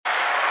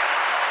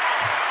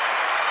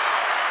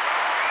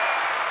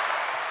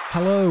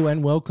Hello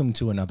and welcome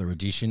to another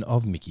edition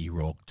of Mickey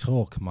Rourke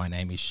Talk. My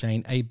name is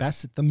Shane A.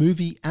 Bassett, the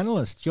movie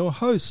analyst, your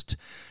host,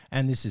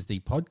 and this is the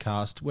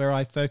podcast where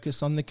I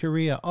focus on the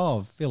career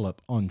of Philip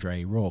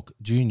Andre Rourke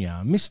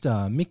Jr.,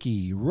 Mr.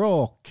 Mickey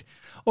Rourke,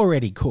 or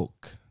Eddie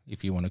Cook,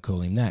 if you want to call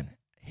him that,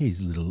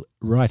 his little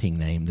writing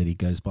name that he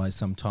goes by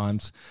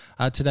sometimes.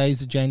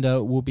 Today's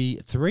agenda will be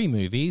 3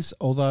 movies,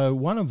 although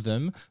one of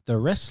them, The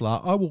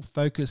Wrestler, I will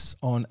focus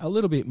on a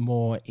little bit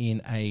more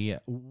in a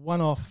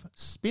one-off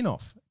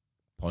spin-off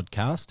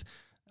podcast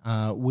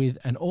with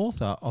an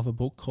author of a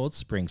book called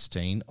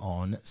Springsteen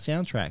on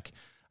Soundtrack.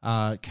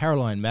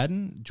 Caroline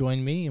Madden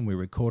joined me and we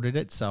recorded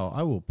it, so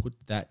I will put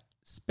that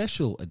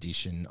special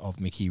edition of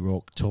Mickey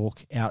Rourke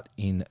Talk out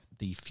in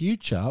the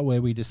future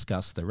where we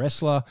discuss The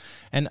Wrestler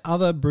and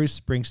other Bruce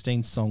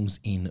Springsteen songs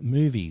in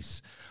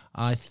movies.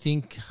 I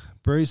think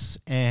Bruce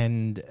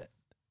and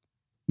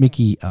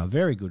Mickey are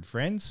very good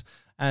friends,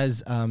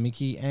 as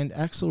Mickey and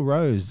Axl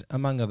Rose,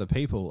 among other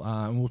people.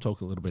 And we'll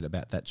talk a little bit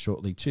about that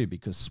shortly too,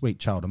 because Sweet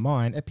Child of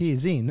Mine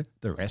appears in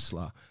The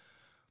Wrestler.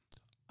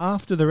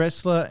 After The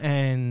Wrestler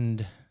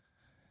and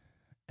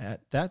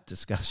at that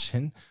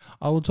discussion,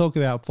 I will talk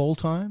about Fall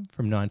Time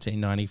from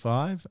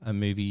 1995, a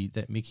movie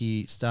that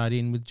Mickey starred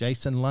in with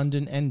Jason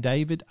London and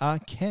David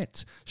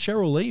Arquette.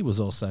 Cheryl Lee was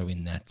also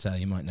in that.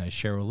 You might know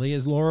Cheryl Lee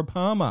as Laura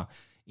Palmer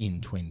in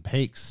Twin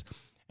Peaks.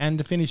 And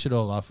to finish it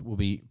all off will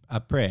be A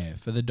Prayer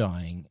for the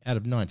Dying out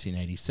of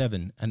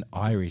 1987, an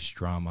Irish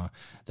drama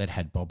that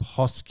had Bob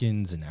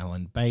Hoskins and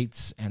Alan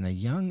Bates and a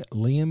young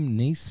Liam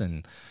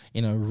Neeson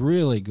in a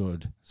really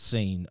good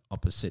scene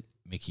opposite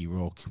Mickey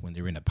Rourke when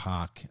they're in a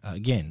park.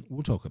 Again,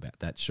 we'll talk about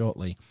that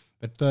shortly.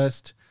 But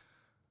first,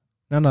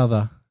 none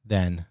other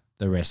than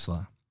The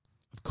Wrestler.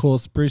 Of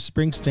course, Bruce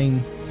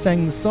Springsteen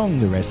sang the song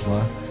The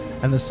Wrestler,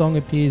 and the song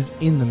appears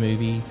in the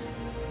movie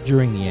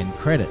during the end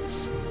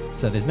credits.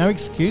 So there's no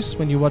excuse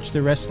when you watch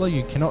The Wrestler.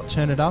 You cannot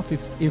turn it off.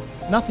 If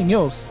nothing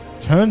else,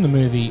 turn the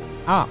movie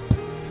up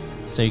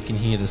so you can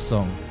hear the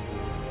song.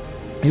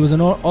 It was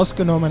an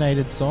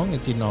Oscar-nominated song.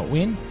 It did not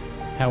win.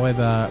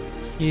 However,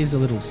 here's a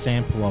little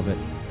sample of it.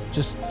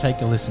 Just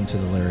take a listen to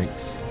the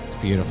lyrics. It's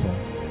beautiful.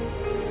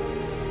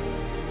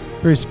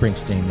 Bruce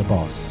Springsteen, the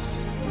boss.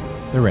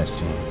 The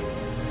Wrestler.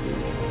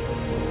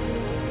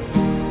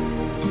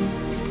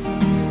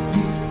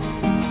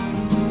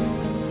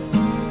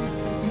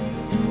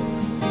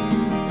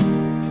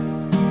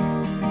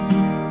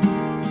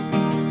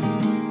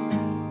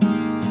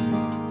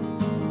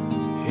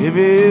 Have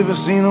you ever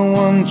seen a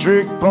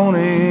one-trick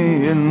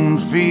pony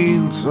and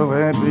feel so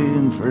happy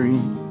and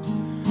free?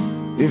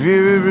 If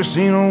you've ever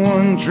seen a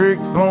one-trick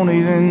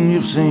pony, then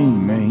you've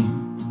seen me.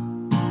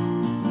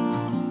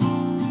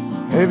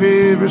 Have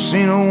you ever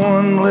seen a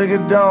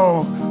one-legged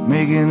dog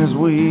making his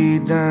way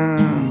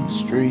down the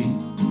street?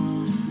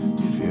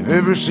 If you've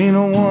ever seen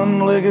a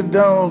one-legged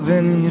dog,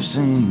 then you've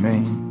seen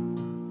me.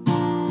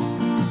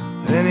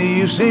 Then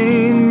you've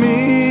seen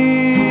me.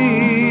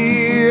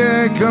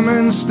 I come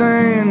and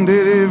stand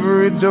at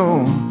every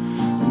door.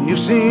 And you've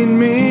seen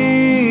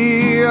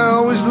me, I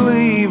always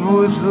leave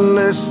with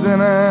less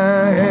than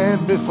I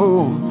had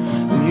before.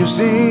 And you've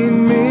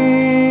seen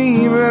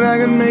me, but I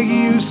can make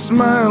you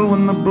smile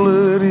when the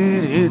blood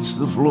it hits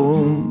the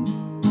floor.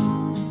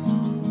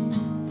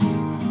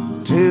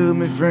 Tell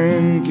me,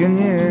 friend, can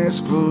you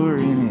ask for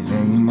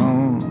anything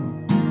more?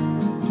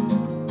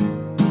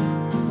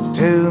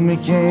 Tell me,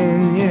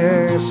 can you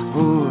ask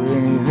for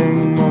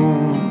anything more?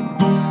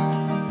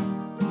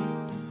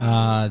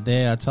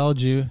 There, I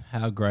told you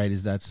how great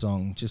is that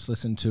song. Just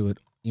listen to it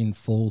in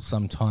full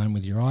sometime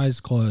with your eyes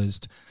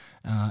closed,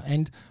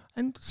 and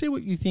see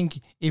what you think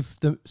if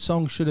the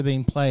song should have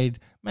been played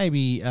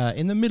maybe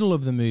in the middle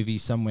of the movie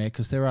somewhere,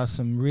 because there are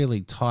some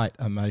really tight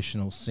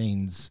emotional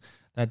scenes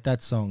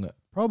that song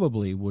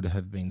probably would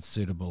have been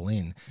suitable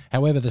in.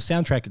 However, the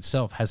soundtrack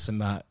itself has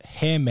some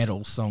hair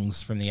metal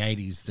songs from the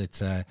 80s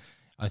that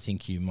I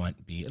think you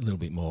might be a little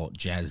bit more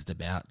jazzed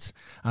about.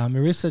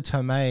 Marissa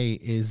Tomei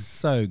is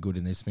so good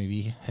in this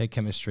movie. Her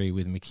chemistry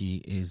with Mickey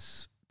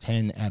is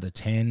 10 out of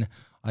 10.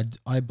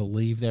 I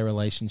believe their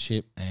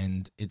relationship,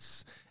 and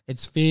it's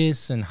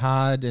fierce and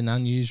hard and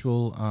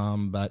unusual,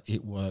 but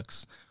it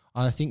works.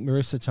 I think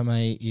Marissa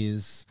Tomei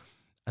is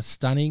a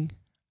stunning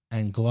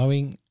and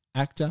glowing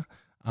actor,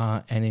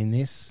 and in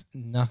this,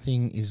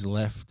 nothing is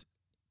left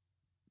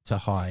to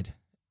hide.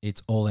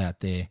 It's all out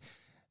there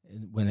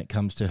when it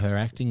comes to her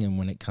acting and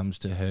when it comes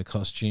to her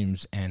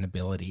costumes and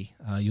ability.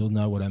 You'll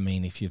know what I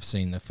mean if you've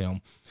seen the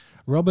film.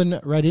 Robin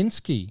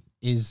Radinsky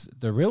is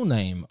the real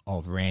name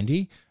of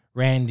Randy.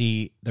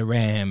 Randy the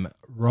Ram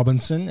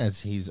Robinson,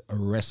 as his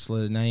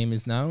wrestler name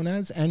is known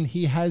as, and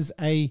he has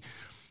a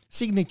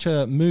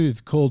signature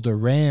move called the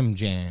Ram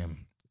Jam.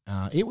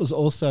 It was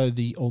also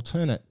the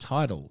alternate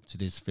title to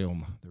this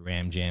film, The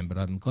Ram Jam, but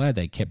I'm glad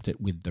they kept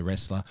it with The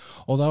Wrestler.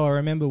 Although I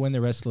remember when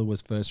The Wrestler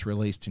was first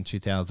released in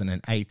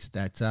 2008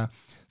 that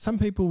some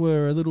people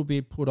were a little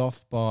bit put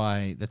off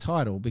by the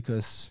title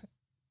because,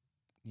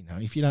 you know,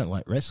 if you don't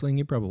like wrestling,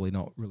 you're probably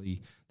not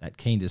really that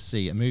keen to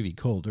see a movie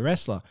called The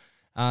Wrestler.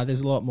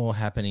 There's a lot more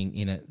happening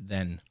in it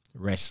than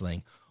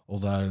wrestling.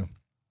 Although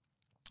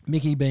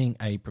Mickey, being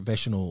a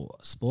professional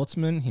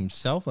sportsman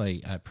himself,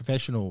 a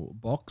professional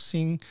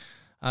boxing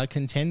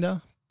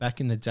contender back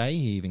in the day,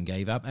 he even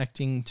gave up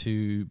acting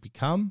to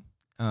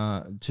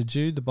to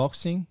do the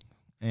boxing,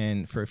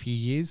 and for a few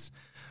years.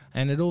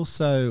 And it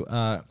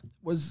also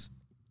was,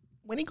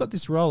 when he got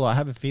this role, I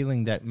have a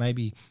feeling that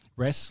maybe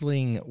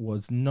wrestling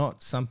was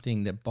not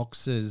something that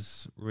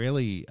boxers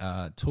really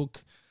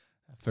took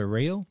for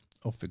real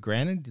or for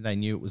granted. They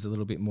knew it was a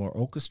little bit more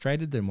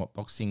orchestrated than what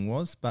boxing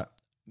was. But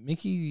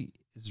Mickey's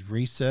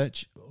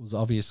research was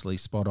obviously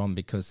spot on,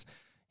 because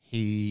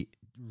he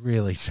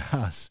really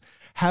does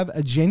have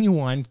a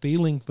genuine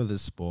feeling for the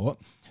sport.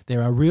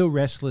 There are real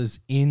wrestlers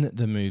in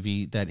the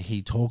movie that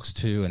he talks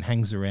to and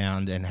hangs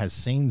around and has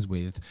scenes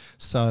with.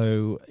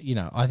 So,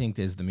 I think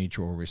there's the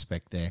mutual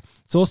respect there.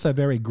 It's also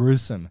very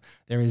gruesome.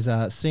 There is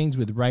scenes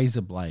with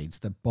razor blades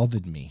that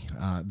bothered me,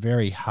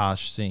 very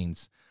harsh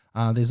scenes.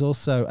 There's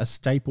also a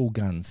staple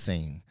gun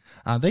scene.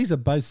 These are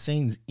both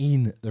scenes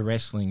in the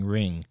wrestling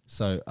ring.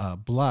 So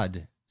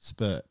blood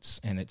spurts,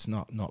 and it's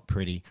not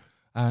pretty.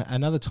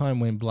 Another time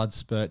when blood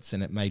spurts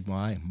and it made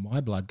my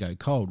blood go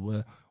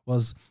cold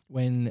was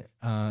when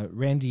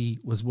Randy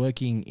was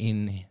working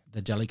in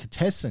the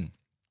delicatessen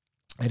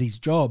at his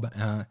job,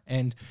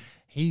 and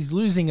he's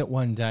losing it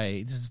one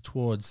day. This is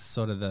towards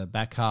sort of the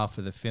back half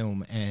of the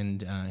film,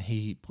 and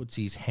he puts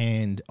his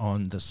hand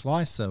on the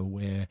slicer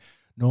where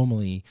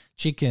normally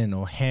chicken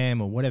or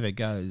ham or whatever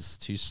goes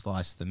to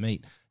slice the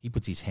meat. He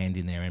puts his hand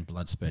in there and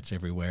blood spurts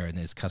everywhere, and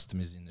there's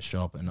customers in the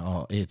shop, and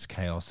it's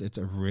chaos. It's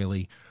a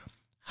really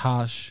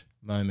harsh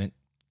moment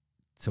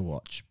to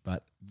watch,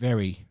 but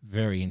very,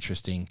 very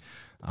interesting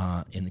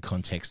in the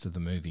context of the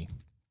movie.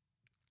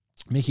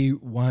 Mickey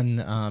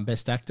won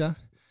Best Actor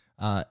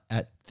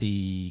at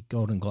the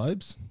Golden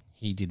Globes.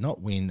 He did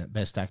not win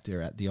Best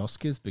Actor at the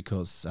Oscars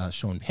because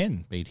Sean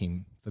Penn beat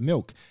him for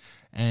Milk.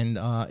 And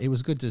it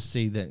was good to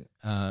see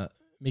that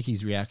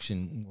Mickey's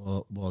reaction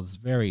was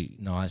very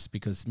nice,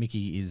 because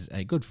Mickey is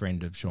a good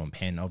friend of Sean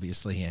Penn,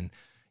 obviously, and,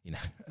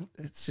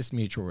 it's just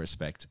mutual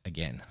respect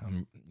again.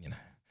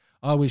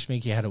 I wish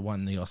Mickey had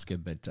won the Oscar,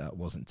 but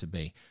wasn't to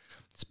be.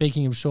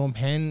 Speaking of Sean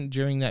Penn,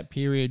 during that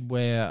period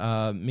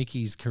where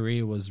Mickey's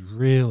career was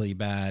really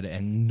bad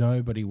and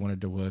nobody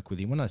wanted to work with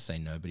him, when I say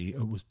nobody,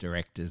 it was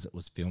directors, it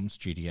was film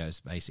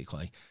studios,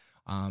 basically.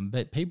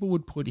 But people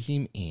would put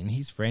him in,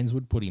 his friends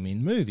would put him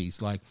in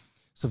movies, like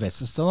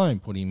Sylvester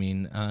Stallone put him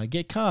in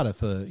Get Carter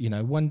for,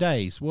 one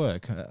day's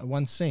work,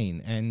 one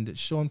scene. And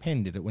Sean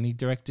Penn did it when he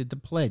directed The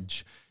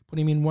Pledge, put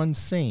him in one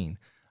scene.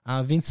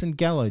 Vincent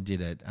Gallo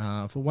did it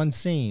for one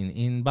scene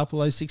in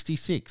Buffalo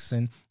 66,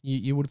 and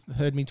you would have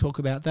heard me talk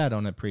about that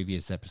on a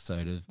previous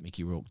episode of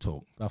Mickey Rourke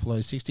Talk.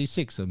 Buffalo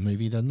 66, a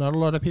movie that not a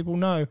lot of people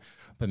know,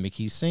 but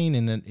Mickey's scene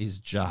in it is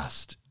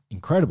just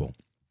incredible.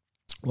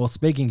 Well,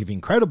 speaking of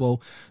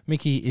incredible,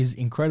 Mickey is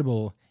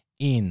incredible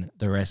in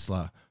The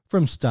Wrestler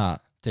from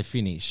start to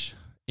finish.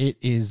 It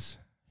is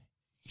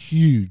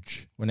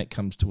huge when it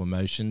comes to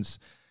emotions.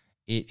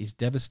 It is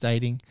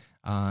devastating.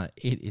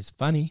 It is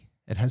funny.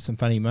 It has some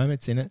funny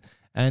moments in it,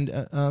 and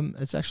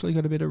it's actually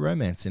got a bit of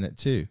romance in it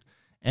too.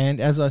 And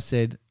as I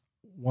said,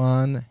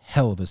 one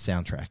hell of a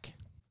soundtrack.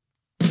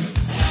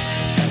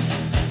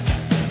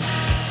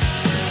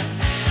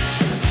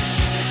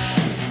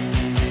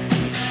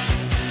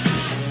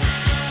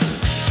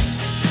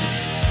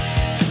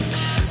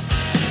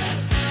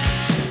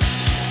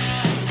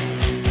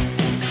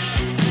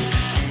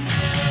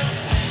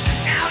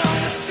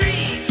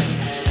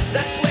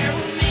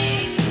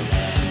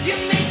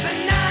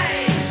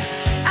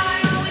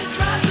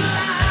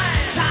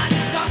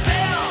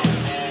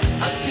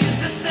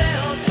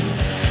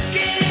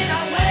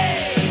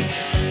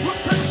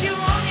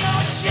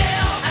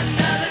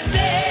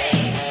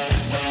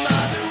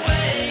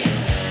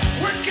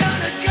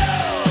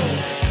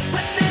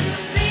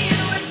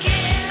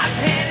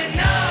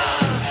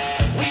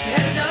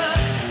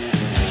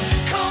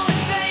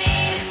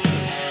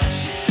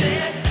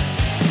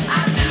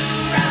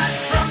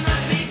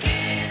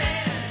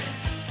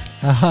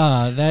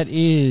 That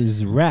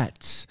is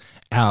Rats.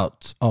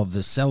 Out of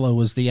the Cellar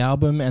was the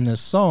album, and the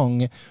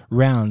song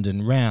Round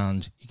and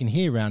Round. You can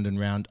hear Round and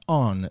Round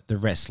on the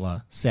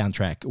Wrestler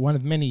soundtrack, one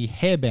of many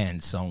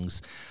hairband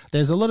songs.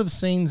 There's a lot of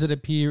scenes that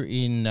appear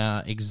in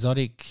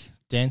exotic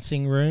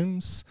dancing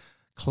rooms,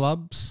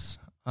 clubs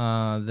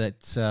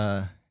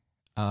that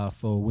are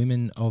for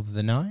women of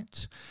the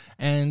night,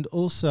 and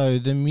also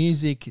the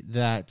music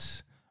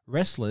that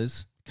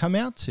wrestlers come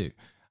out to.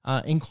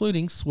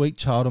 Including Sweet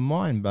Child of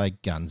Mine by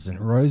Guns N'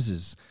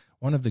 Roses,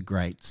 one of the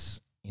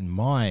greats in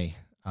my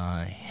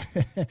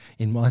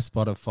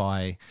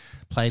Spotify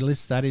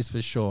playlist, that is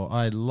for sure.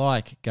 I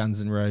like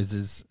Guns N'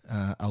 Roses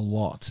a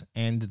lot,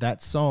 and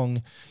that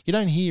song you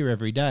don't hear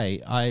every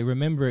day. I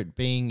remember it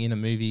being in a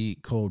movie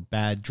called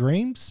Bad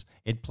Dreams.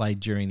 It played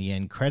during the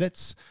end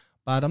credits,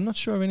 but I'm not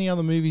sure of any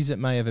other movies it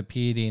may have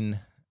appeared in.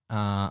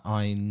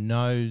 I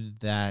know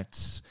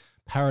that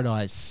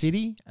Paradise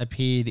City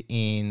appeared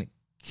in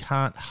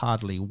Can't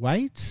Hardly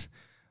Wait.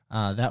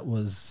 That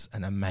was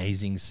an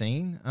amazing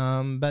scene.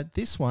 But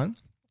this one,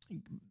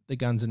 the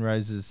Guns N'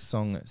 Roses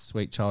song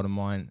Sweet Child of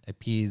Mine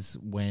appears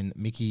when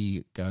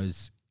Mickey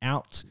goes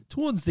out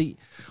towards the...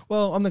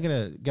 Well, I'm not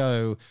going to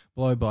go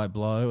blow by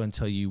blow and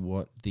tell you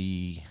what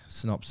the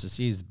synopsis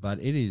is, but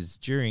it is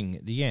during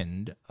the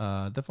end,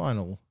 the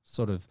final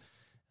sort of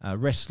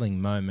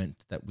wrestling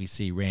moment that we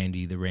see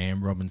Randy the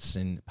Ram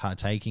Robinson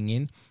partaking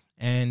in,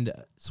 and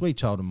Sweet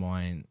Child of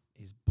Mine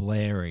is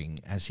blaring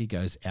as he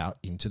goes out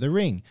into the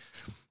ring.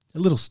 A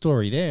little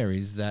story there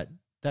is that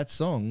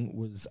song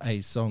was a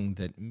song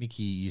that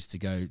Mickey used to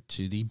go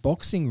to the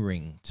boxing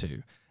ring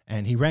to.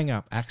 And he rang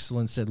up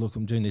Axl and said, look,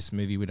 I'm doing this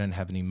movie. We don't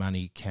have any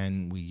money.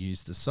 Can we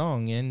use the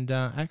song? And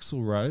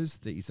Axl Rose,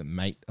 he's a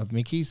mate of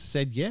Mickey's,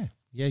 said, yeah,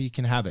 you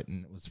can have it.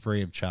 And it was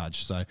free of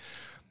charge. So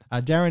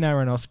Darren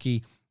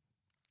Aronofsky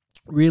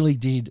really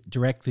did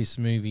direct this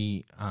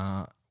movie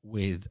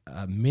with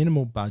a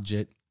minimal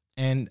budget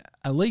and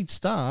a lead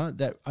star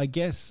that I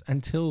guess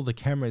until the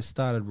cameras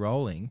started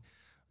rolling,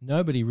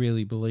 nobody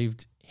really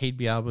believed he'd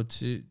be able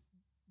to,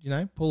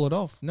 pull it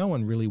off. No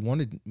one really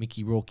wanted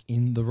Mickey Rourke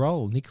in the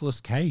role. Nicolas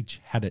Cage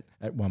had it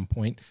at one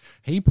point.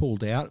 He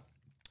pulled out,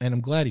 and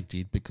I'm glad he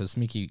did because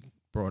Mickey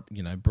brought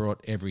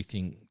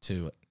everything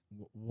to it.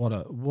 What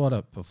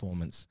a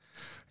performance.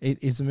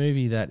 It is a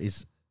movie that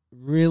is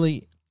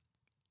really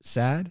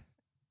sad.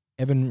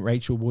 Evan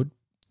Rachel Wood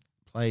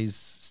plays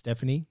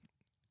Stephanie,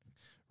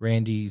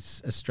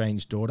 Randy's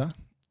estranged daughter,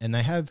 and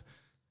they have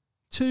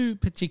two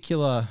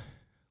particular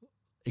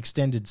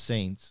extended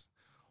scenes.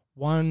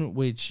 One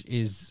which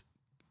is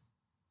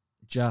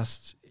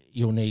just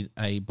you'll need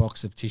a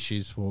box of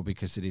tissues for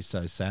because it is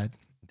so sad.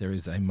 There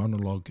is a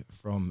monologue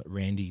from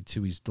Randy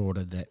to his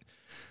daughter that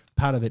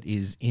part of it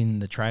is in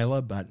the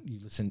trailer, but you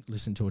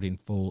listen to it in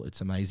full. It's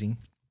amazing.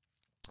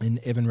 And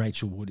Evan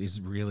Rachel Wood is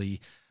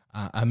really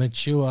a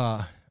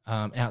mature,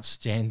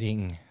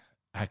 outstanding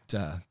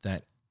actor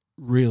that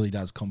really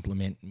does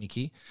compliment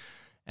Mickey.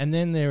 And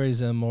then there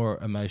is a more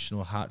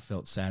emotional,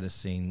 heartfelt, sadder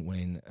scene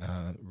when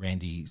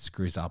Randy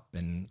screws up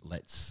and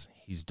lets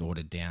his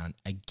daughter down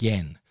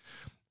again.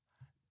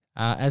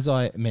 As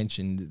I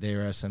mentioned,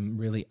 there are some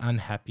really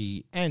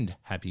unhappy and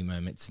happy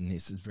moments in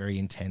this. It's very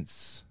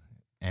intense,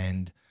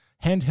 and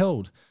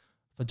handheld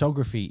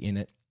photography in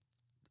it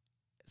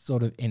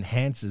sort of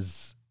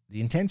enhances the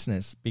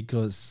intenseness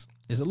because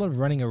there's a lot of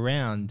running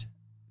around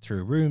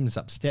through rooms,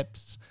 up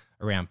steps,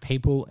 around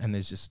people, and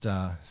there's just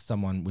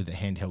someone with a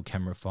handheld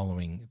camera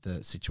following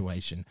the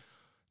situation.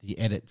 The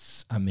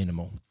edits are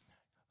minimal.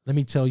 Let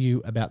me tell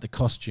you about the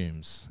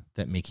costumes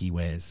that Mickey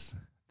wears.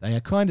 They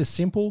are kind of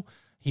simple.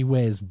 He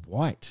wears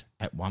white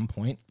at one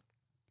point.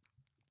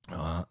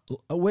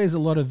 Wears a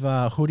lot of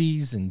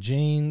hoodies and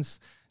jeans,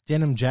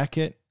 denim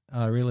jacket.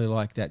 I really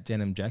like that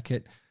denim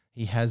jacket.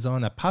 He has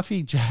on a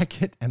puffy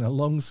jacket and a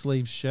long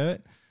sleeve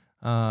shirt.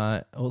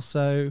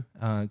 Also,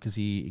 because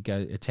he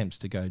attempts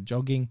to go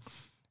jogging.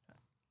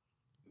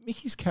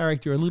 Mickey's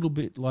character, a little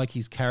bit like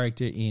his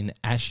character in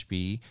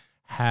Ashby,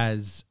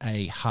 has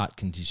a heart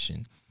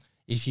condition.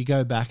 If you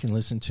go back and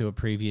listen to a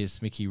previous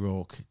Mickey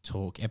Rourke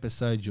Talk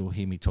episode, you'll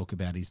hear me talk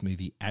about his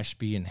movie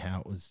Ashby and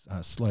how it was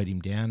slowed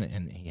him down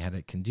and he had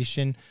a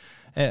condition.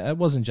 It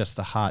wasn't just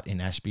the heart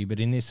in Ashby, but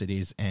in this it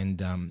is.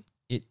 And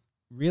it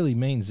really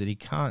means that he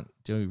can't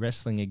do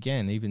wrestling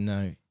again, even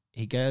though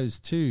he goes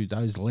to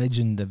those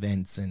legend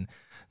events and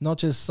not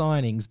just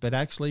signings, but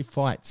actually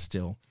fights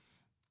still.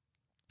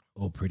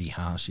 All pretty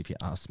harsh if you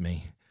ask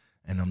me.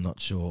 And I'm not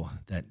sure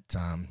that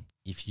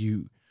if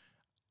you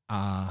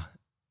are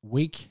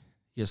weak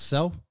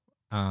yourself,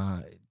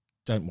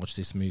 don't watch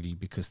this movie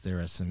because there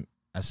are some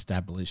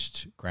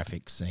established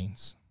graphic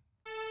scenes.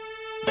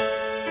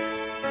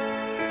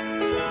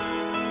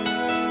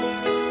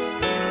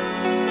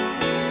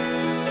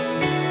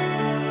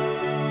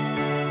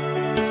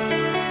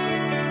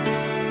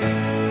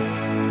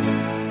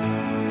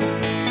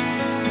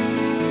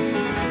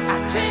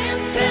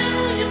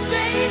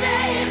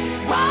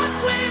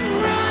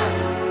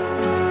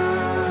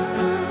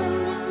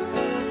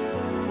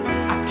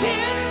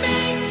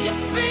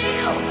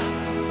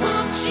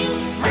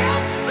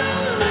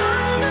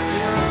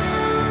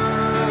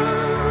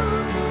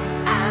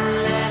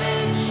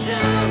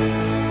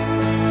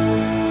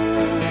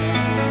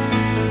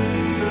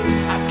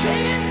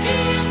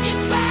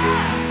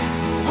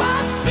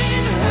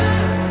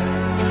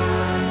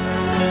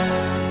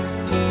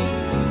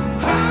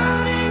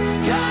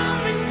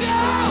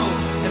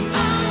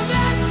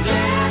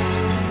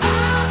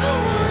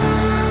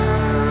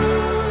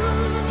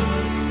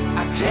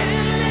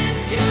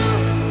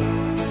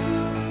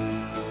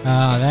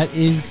 That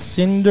is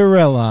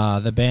Cinderella,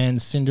 the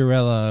band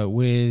Cinderella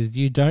with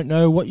You Don't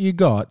Know What You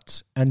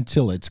Got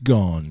Until It's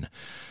Gone.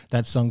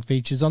 That song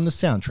features on the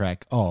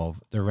soundtrack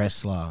of The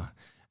Wrestler.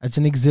 It's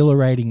an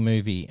exhilarating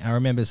movie. I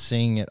remember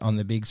seeing it on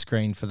the big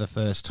screen for the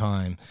first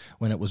time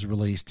when it was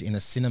released in a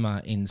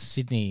cinema in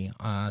Sydney.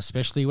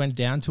 Especially went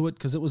down to it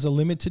because it was a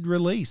limited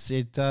release.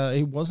 It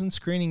wasn't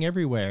screening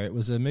everywhere. It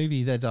was a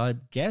movie that I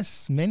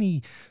guess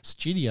many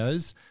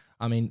studios,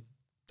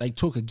 they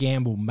took a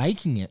gamble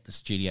making it, the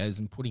studios,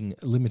 and putting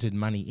limited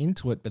money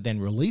into it, but then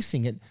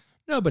releasing it,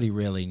 nobody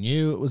really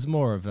knew. It was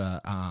more of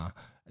a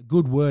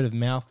good word of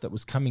mouth that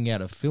was coming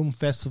out of film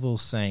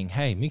festivals saying,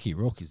 hey, Mickey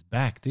Rourke is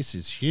back. This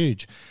is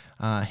huge.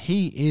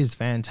 He is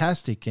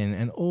fantastic.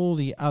 And all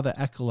the other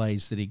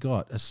accolades that he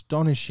got,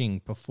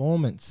 astonishing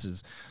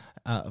performances.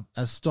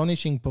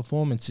 Astonishing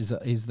performance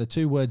is the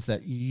two words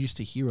that you used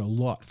to hear a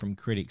lot from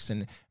critics.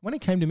 And when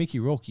it came to Mickey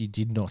Rourke, you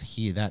did not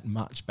hear that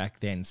much back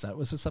then. So it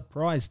was a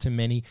surprise to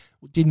many.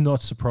 It did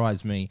not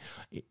surprise me.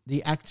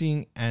 The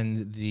acting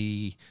and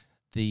the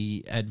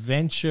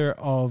adventure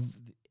of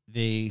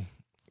the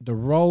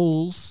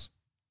roles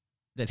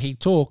that he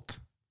took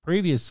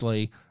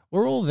previously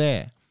were all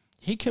there.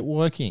 He kept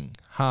working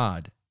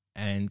hard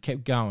and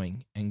kept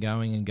going and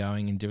going and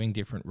going and doing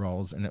different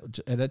roles. And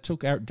it took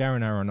Darren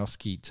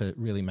Aronofsky to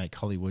really make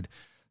Hollywood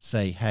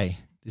say, hey,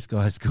 this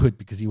guy's good,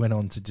 because he went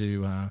on to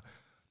do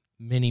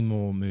many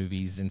more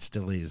movies and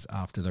still is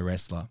after The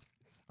Wrestler.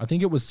 I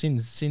think it was Sin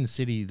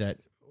City that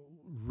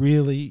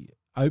really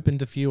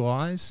opened a few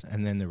eyes,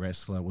 and then The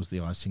Wrestler was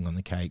the icing on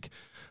the cake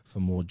for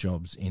more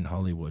jobs in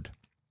Hollywood.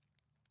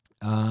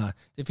 To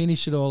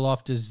finish it all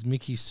off, does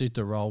Mickey suit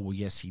the role? Well,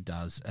 yes, he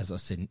does. As I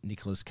said,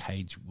 Nicolas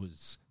Cage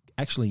was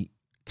actually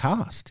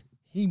cast.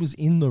 He was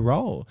in the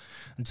role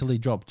until he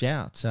dropped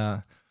out.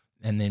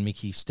 And then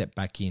Mickey stepped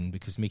back in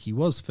because Mickey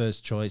was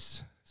first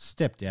choice,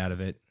 stepped out of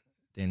it,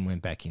 then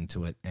went back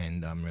into it,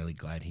 and I'm really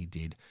glad he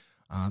did.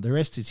 The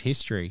rest is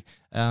history.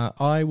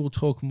 I will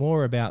talk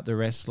more about The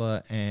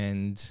Wrestler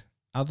and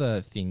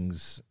other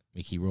things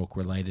Mickey Rourke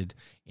related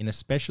in a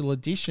special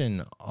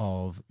edition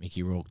of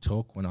Mickey Rourke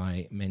Talk when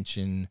I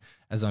mention,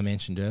 as I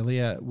mentioned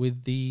earlier,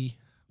 with the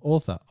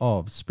author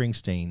of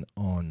Springsteen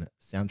on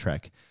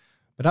soundtrack.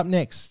 But up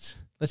next,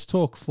 let's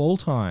talk Fall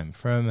Time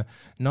from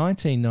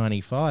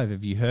 1995.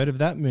 Have you heard of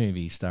that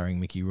movie starring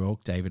Mickey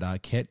Rourke, David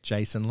Arquette,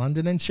 Jason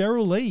London, and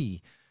Cheryl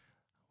Lee?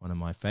 One of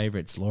my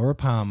favorites, Laura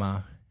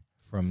Palmer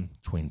from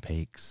Twin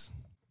Peaks.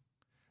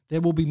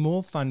 There will be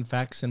more fun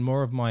facts and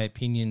more of my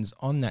opinions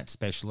on that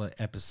special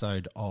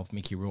episode of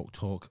Mickey Rourke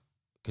Talk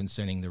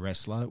concerning The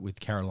Wrestler with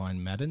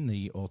Caroline Madden,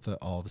 the author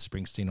of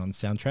Springsteen on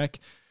soundtrack.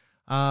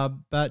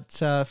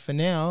 But for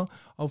now,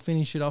 I'll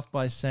finish it off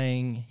by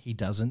saying he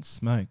doesn't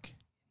smoke.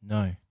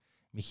 No,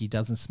 Mickey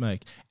doesn't smoke.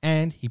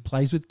 And he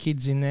plays with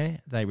kids in there.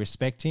 They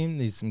respect him.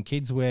 There's some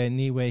kids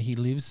near where he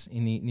lives,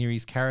 near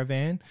his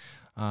caravan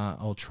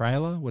or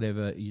trailer,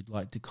 whatever you'd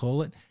like to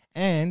call it.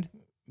 And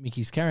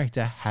Mickey's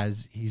character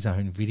has his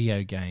own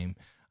video game.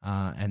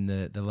 And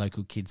the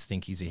local kids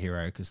think he's a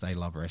hero because they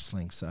love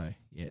wrestling. So,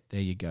 yeah,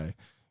 there you go.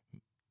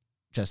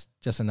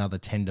 Just another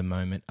tender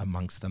moment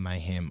amongst the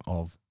mayhem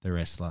of The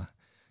Wrestler.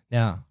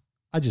 Now,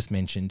 I just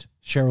mentioned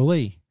Cheryl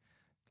Lee,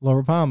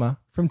 Laura Palmer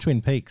from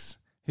Twin Peaks,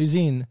 who's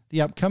in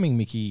the upcoming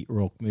Mickey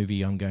Rourke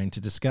movie I'm going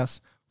to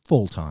discuss,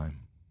 Fall Time.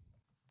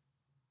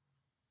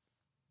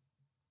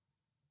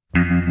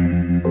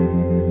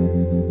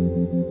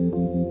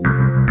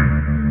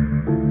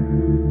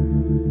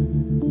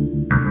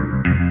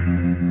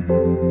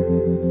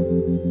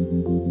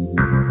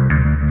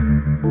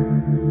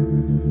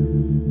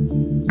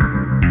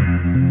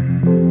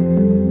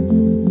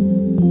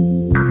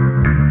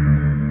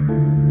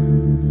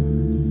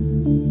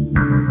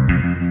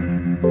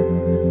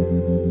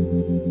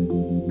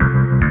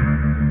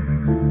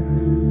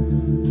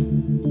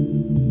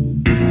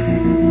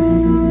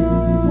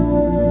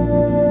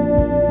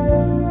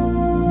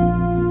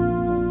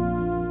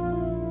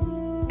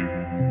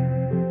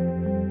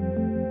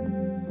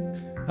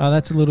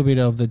 That's a little bit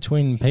of the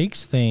Twin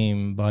Peaks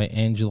theme by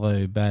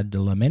Angelo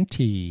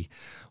Badalamenti.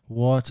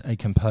 What a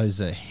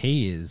composer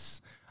he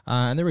is.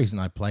 And the reason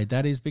I played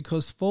that is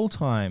because Fall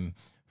Time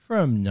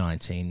from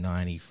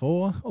 1994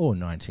 or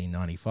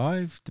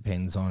 1995,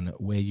 depends on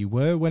where you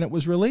were when it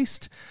was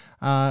released,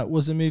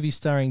 was a movie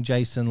starring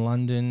Jason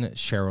London,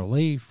 Cheryl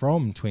Lee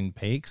from Twin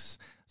Peaks,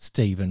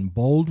 Stephen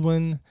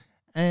Baldwin,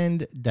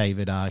 and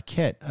David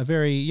Arquette, a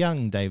very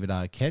young David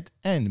Arquette,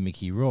 and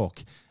Mickey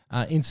Rourke.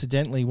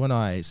 Incidentally, when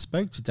I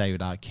spoke to David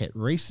Arquette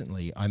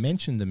recently, I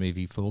mentioned the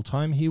movie Full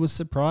Time. He was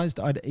surprised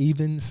I'd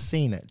even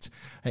seen it.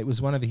 It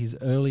was one of his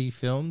early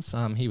films.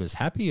 He was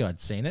happy I'd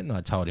seen it, and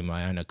I told him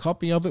I own a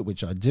copy of it,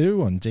 which I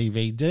do on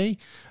DVD.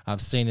 I've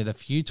seen it a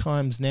few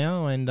times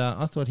now, and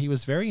I thought he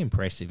was very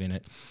impressive in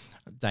it.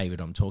 David,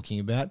 I'm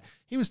talking about.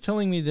 He was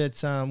telling me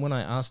that when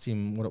I asked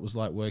him what it was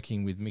like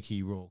working with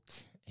Mickey Rourke,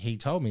 he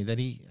told me that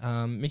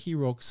Mickey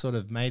Rourke sort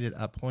of made it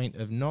a point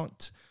of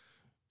not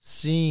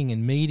seeing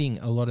and meeting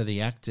a lot of the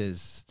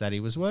actors that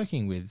he was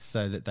working with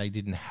so that they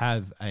didn't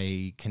have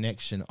a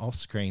connection off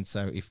screen.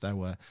 So if they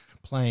were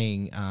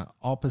playing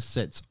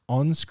opposites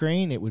on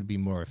screen, it would be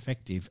more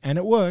effective. And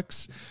it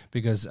works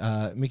because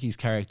Mickey's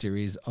character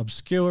is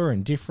obscure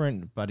and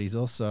different, but he's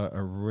also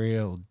a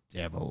real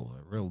devil,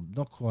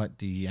 not quite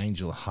the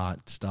Angel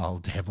Heart style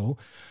devil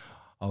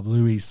of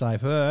Louis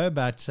Cypher,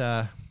 but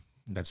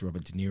that's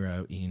Robert De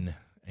Niro in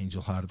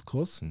Angel Heart, of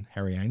course, and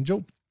Harry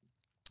Angel.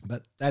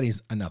 But that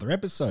is another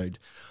episode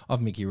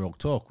of Mickey Rourke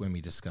Talk when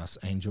we discuss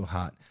Angel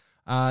Heart.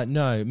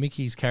 No,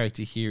 Mickey's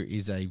character here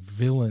is a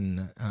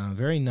villain,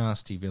 very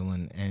nasty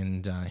villain,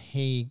 and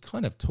he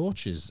kind of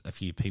tortures a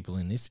few people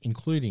in this,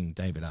 including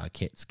David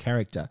Arquette's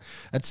character.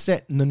 It's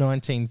set in the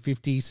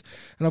 1950s,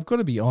 and I've got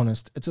to be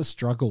honest, it's a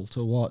struggle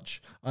to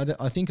watch.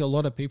 I think a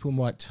lot of people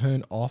might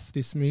turn off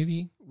this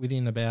movie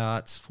within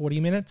about 40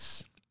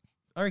 minutes.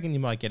 I reckon you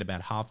might get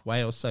about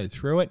halfway or so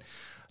through it,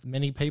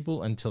 many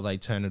people, until they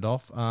turn it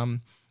off.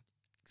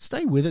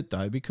 Stay with it,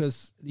 though,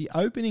 because the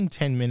opening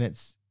 10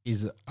 minutes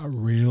is a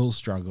real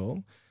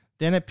struggle.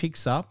 Then it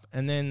picks up,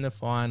 and then the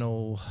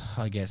final,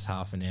 I guess,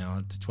 half an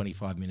hour to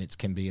 25 minutes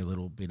can be a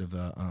little bit of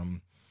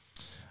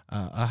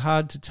a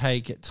hard to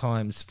take at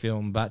times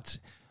film. But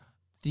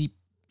the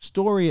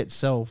story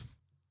itself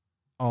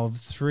of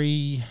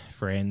three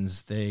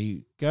friends,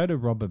 they go to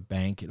rob a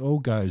bank, it all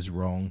goes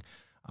wrong,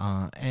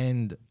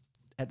 and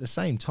at the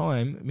same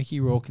time, Mickey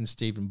Rourke and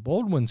Stephen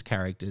Baldwin's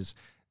characters,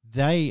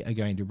 they are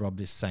going to rob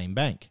this same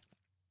bank.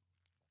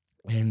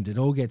 And it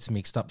all gets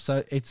mixed up.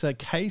 So it's a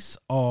case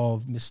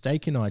of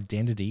mistaken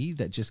identity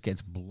that just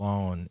gets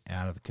blown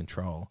out of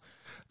control.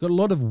 Got a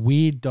lot of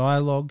weird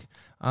dialogue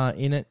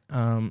in it.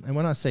 And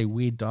when I say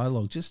weird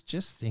dialogue,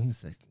 just things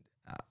that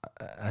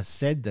are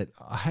said that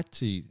I had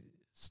to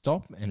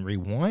stop and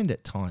rewind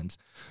at times.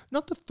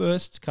 Not the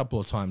first couple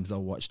of times I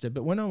watched it,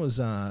 but when I was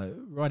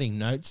writing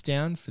notes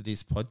down for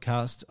this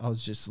podcast, I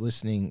was just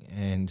listening,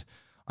 and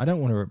I don't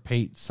want to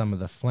repeat some of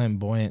the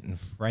flamboyant and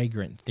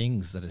fragrant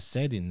things that are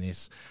said in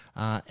this,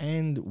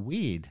 and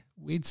weird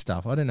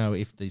stuff. I don't know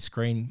if the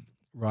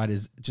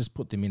screenwriters just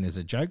put them in as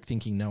a joke,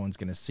 thinking no one's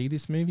going to see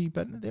this movie,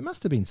 but there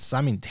must have been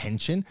some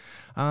intention.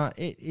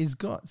 It has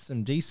got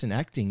some decent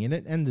acting in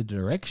it, and the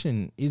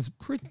direction is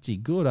pretty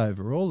good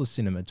overall, the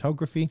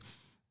cinematography.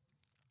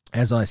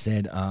 As I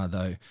said,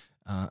 though,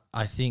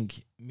 I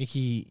think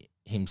Mickey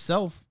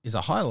himself is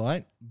a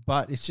highlight,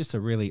 but it's just a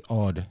really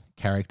odd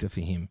character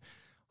for him.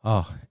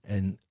 Oh,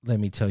 and let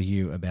me tell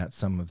you about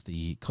some of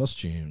the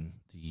costume,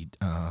 the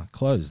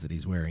clothes that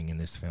he's wearing in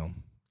this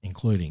film,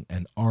 including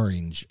an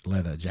orange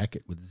leather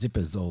jacket with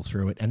zippers all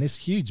through it, and this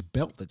huge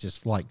belt that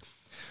just like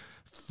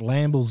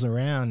flambles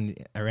around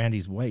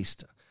his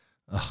waist.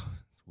 Oh,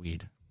 it's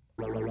weird.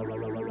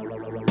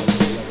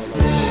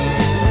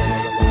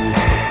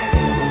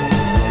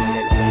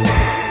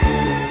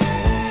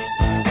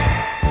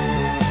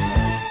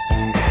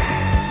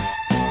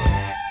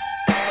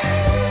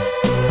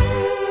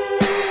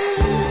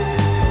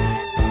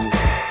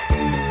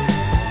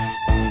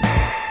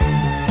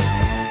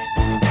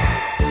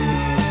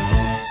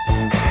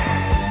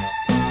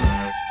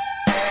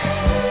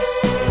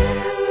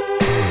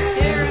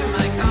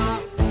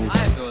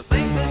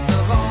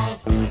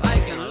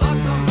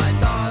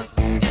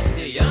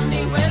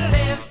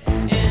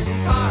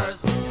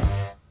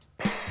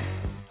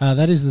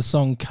 That is the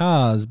song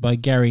Cars by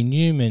Gary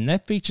Newman.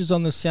 That features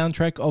on the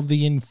soundtrack of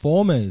The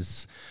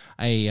Informers,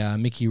 a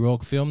Mickey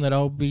Rourke film that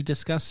I'll be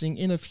discussing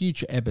in a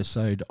future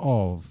episode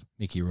of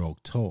Mickey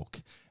Rourke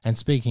Talk. And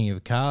speaking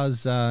of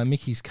cars,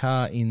 Mickey's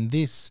car in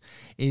this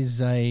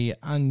is a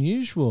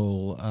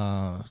unusual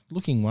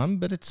looking one,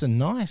 but it's a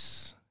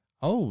nice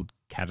old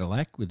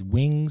Cadillac with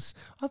wings.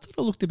 I thought it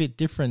looked a bit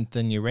different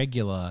than your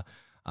regular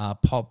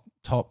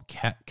top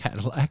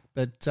Cadillac,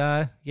 but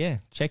yeah,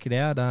 check it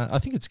out. I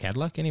think it's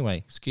Cadillac anyway.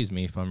 Excuse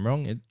me if I'm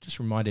wrong. It just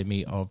reminded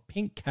me of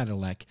Pink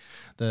Cadillac,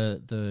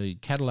 the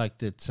Cadillac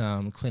that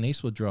Clint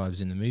Eastwood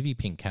drives in the movie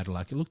Pink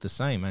Cadillac. It looked the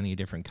same, only a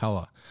different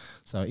color.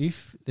 So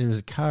if there is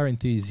a car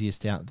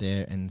enthusiast out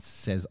there and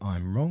says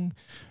I'm wrong,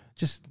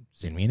 just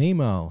send me an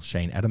email,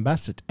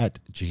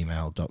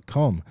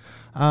 shaneadambassett@gmail.com.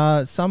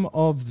 Some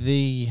of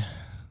the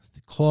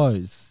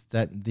clothes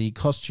that the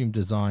costume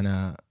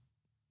designer,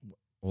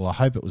 well, I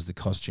hope it was the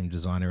costume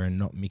designer and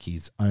not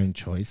Mickey's own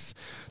choice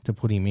to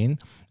put him in.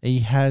 He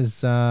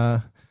has,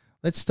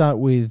 let's start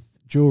with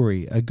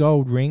jewelry, a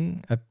gold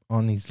ring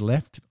on his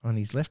left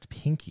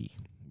pinky,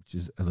 which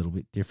is a little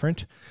bit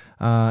different.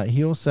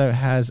 He also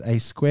has a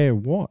square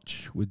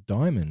watch with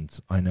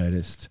diamonds, I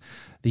noticed.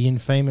 The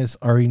infamous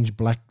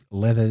orange-black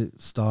leather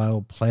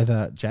style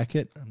pleather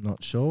jacket, I'm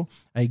not sure.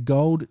 A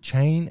gold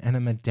chain and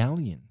a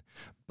medallion.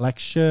 Black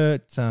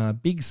shirt,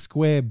 big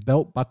square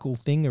belt buckle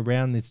thing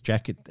around this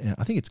jacket.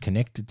 I think it's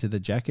connected to the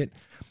jacket.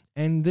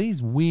 And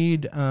these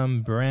weird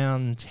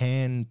brown,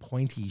 tan,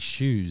 pointy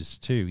shoes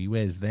too. He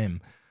wears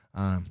them.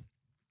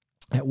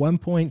 At one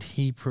point,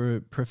 he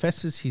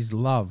professes his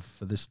love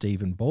for the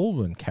Stephen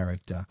Baldwin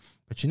character,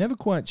 but you're never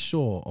quite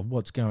sure of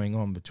what's going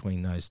on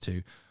between those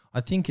two.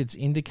 I think it's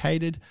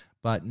indicated,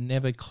 but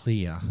never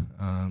clear.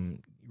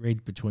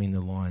 Read between the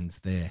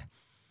lines there.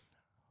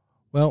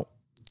 Well,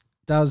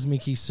 does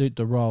Mickey suit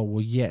the role?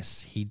 Well,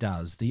 yes, he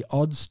does. The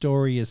odd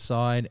story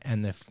aside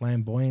and the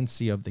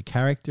flamboyancy of the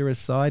character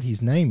aside,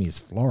 his name is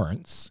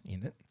Florence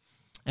in it.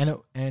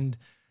 And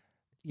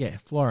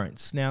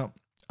Florence. Now,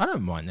 I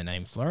don't mind the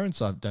name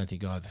Florence. I don't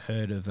think I've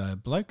heard of a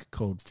bloke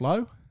called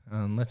Flo,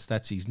 unless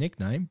that's his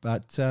nickname.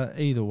 But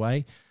either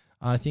way,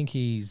 I think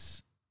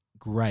he's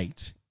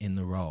great in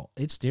the role.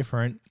 It's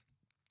different.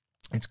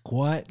 It's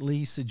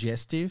quietly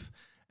suggestive,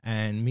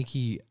 and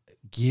Mickey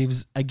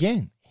gives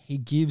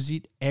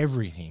it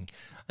everything.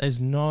 There's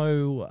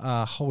no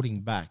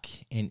holding back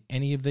in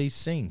any of these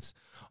scenes.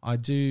 I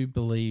do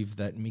believe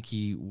that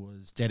Mickey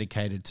was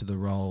dedicated to the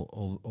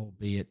role,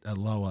 albeit a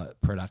lower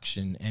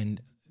production, and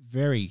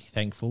very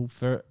thankful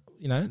for,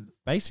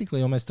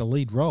 basically almost a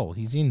lead role.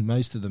 He's in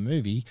most of the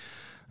movie.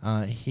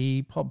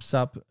 He pops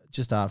up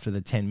just after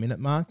the 10-minute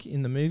mark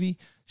in the movie.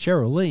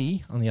 Cheryl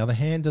Lee, on the other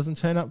hand, doesn't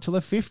turn up till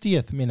the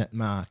 50th minute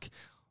mark.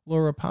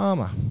 Laura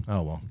Palmer.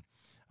 Oh, well.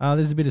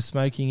 There's a bit of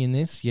smoking in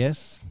this.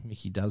 Yes,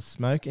 Mickey does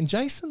smoke. And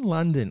Jason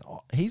London,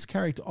 his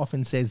character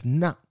often says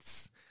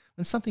nuts.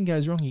 When something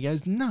goes wrong, he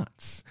goes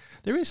nuts.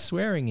 There is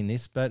swearing in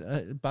this, but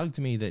it bugged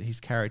me that his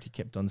character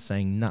kept on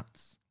saying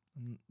nuts.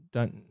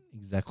 Don't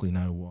exactly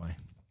know why.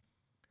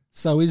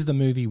 So is the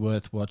movie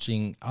worth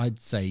watching?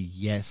 I'd say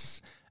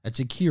yes. It's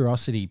a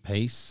curiosity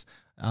piece.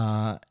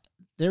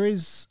 There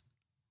is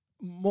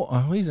more.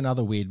 Oh, here's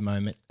another weird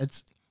moment.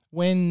 It's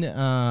when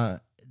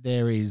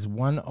there is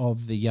one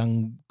of the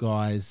young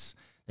guys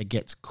that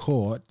gets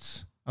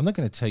caught. I'm not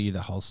going to tell you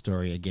the whole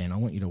story again. I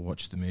want you to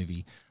watch the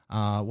movie.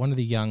 One of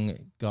the young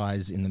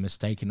guys in the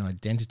mistaken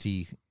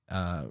identity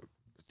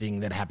thing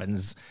that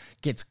happens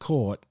gets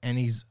caught, and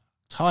he's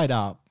tied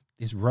up,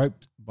 is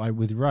roped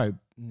with rope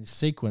in this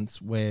sequence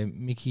where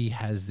Mickey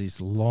has this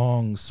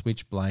long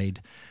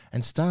switchblade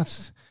and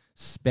starts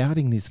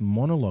spouting this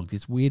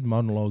weird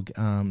monologue,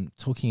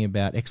 talking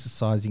about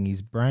exercising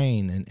his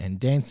brain and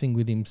dancing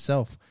with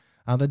himself.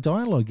 The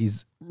dialogue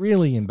is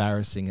really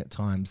embarrassing at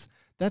times.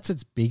 That's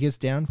its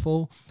biggest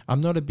downfall. I'm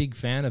not a big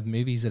fan of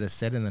movies that are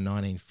set in the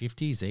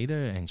 1950s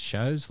either, and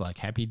shows like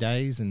Happy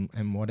Days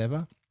and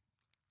whatever.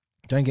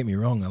 Don't get me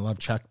wrong, I love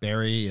Chuck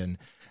Berry and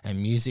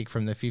music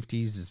from the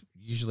 50s is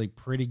usually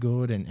pretty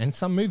good, and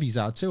some movies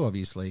are too,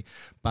 obviously.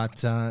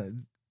 But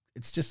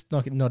it's just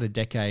not a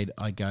decade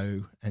I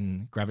go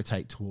and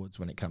gravitate towards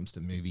when it comes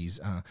to movies.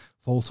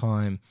 Full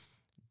Time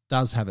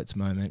does have its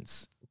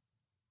moments,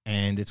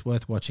 and it's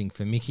worth watching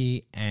for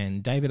Mickey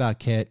and David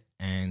Arquette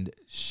and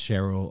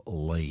Cheryl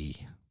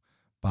Lee.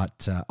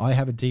 But I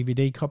have a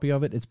DVD copy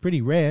of it. It's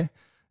pretty rare.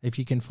 If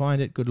you can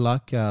find it, good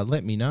luck.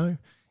 Let me know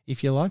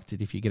if you liked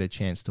it, if you get a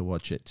chance to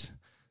watch it.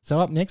 So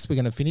up next, we're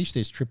going to finish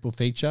this triple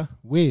feature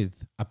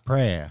with A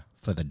Prayer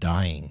for the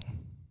Dying.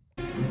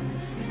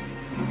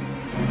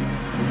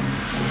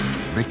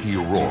 Mickey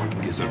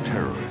Rourke is a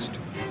terrorist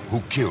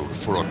who killed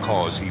for a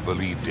cause he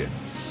believed in.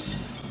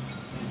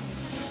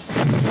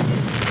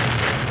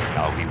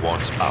 Now he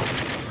wants out.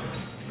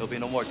 There'll be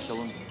no more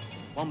killing.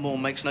 One more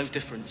makes no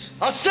difference.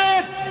 I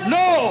said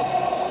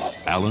no!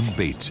 Alan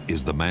Bates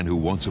is the man who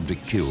wants him to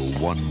kill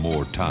one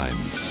more time.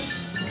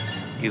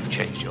 You've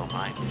changed your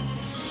mind.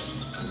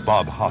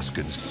 Bob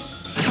Hoskins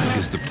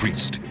is the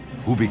priest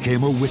who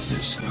became a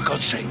witness. For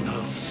God's sake,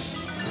 no.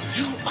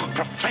 You are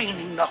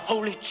profaning the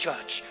Holy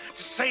Church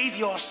to save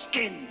your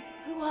skin.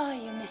 Who are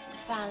you, Mr.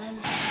 Fallon?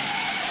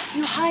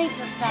 You hide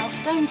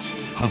yourself, don't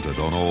you? Hunted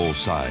on all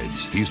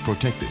sides, he's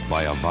protected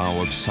by a vow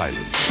of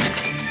silence.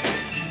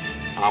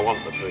 I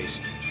want the priest.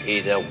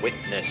 He's a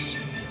witness.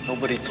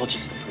 Nobody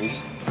touches the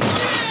priest.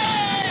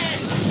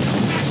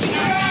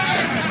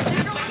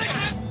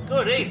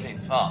 Good evening,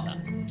 Father.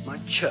 My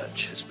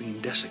church has been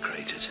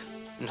desecrated.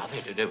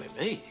 Nothing to do with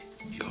me.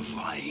 You're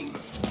lying.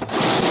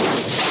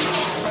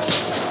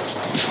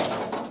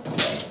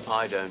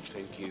 I don't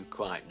think you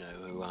quite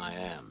know who I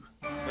am.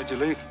 Where'd you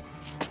leave?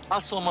 I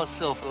saw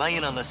myself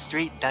laying on the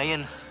street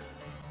dying.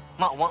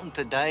 Not wanting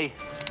to die.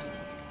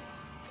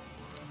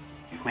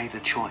 You've made the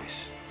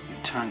choice.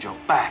 You've turned your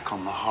back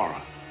on the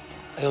horror.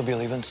 He'll be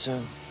leaving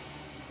soon.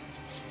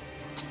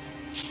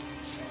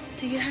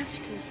 Do you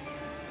have to?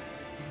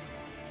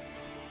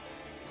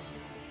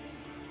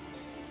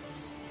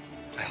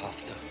 I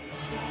have to.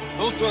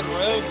 Don't turn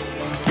around.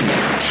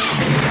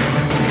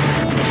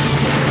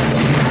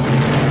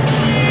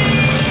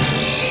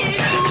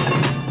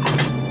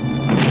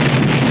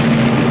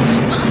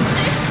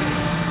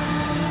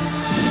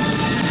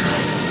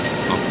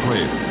 A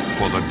Prayer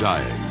for the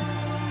Dying.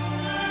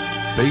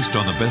 Based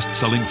on the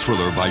best-selling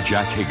thriller by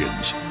Jack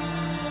Higgins.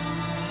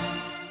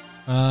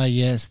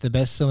 Yes, the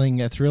best-selling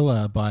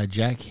thriller by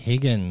Jack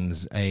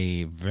Higgins,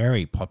 a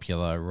very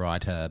popular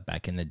writer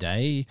back in the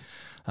day.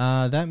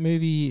 That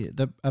movie,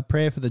 A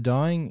Prayer for the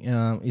Dying,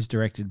 is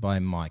directed by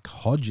Mike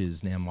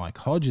Hodges. Now, Mike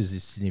Hodges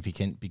is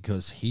significant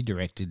because he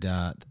directed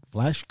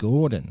Flash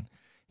Gordon.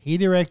 He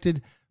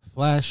directed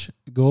Flash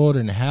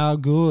Gordon. How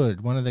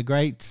good. One of the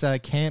great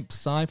camp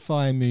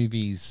sci-fi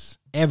movies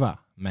ever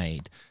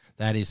made.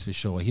 That is for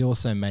sure. He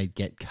also made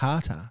Get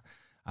Carter,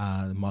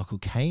 the Michael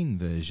Caine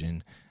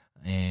version.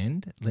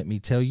 And let me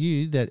tell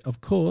you that,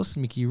 of course,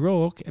 Mickey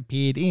Rourke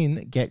appeared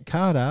in Get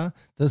Carter,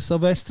 the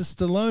Sylvester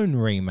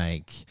Stallone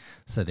remake.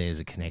 So there's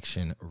a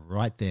connection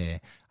right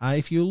there.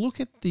 If you look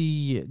at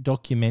the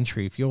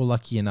documentary, if you're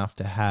lucky enough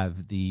to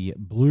have the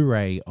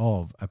Blu-ray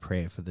of A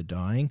Prayer for the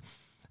Dying,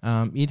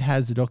 it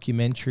has a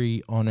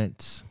documentary on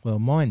it. Well,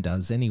 mine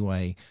does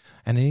anyway.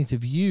 And an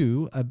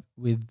interview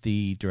with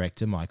the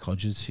director, Mike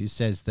Hodges, who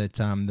says that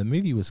the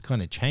movie was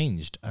kind of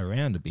changed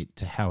around a bit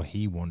to how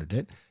he wanted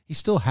it. he's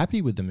still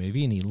happy with the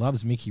movie and he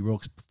loves Mickey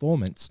Rourke's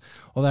performance,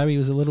 although he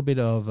was a little bit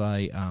of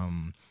a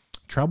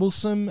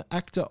troublesome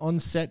actor on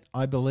set,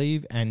 I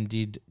believe, and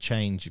did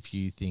change a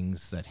few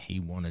things that he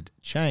wanted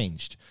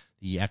changed.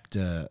 The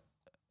actor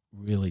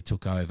really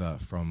took over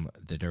from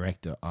the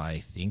director, I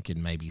think,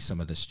 and maybe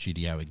some of the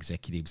studio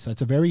executives. So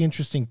it's a very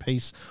interesting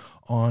piece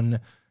on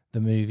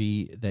the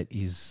movie that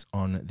is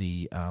on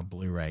the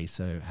Blu-ray,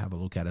 so have a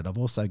look at it. I've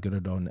also got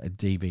it on a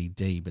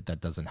DVD, but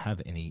that doesn't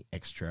have any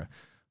extra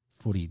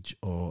footage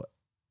or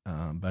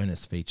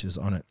bonus features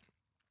on it.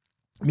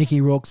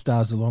 Mickey Rourke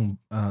stars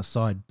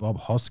alongside Bob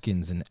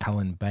Hoskins and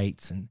Alan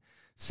Bates and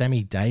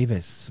Sammy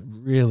Davis,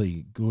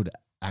 really good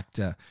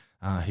actor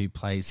who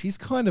plays his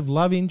kind of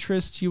love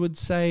interest, you would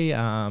say,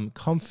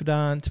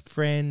 confidant,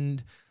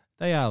 friend.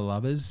 They are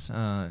lovers,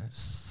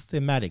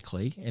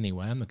 thematically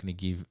anyway. I'm not going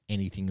to give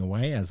anything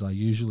away, as I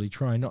usually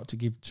try not to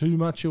give too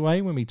much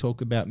away when we talk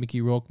about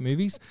Mickey Rourke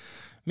movies.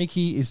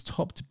 Mickey is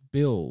top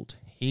billed.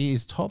 He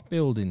is top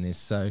billed in this,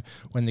 so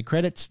when the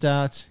credits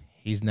start,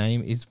 his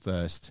name is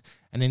first.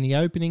 And in the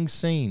opening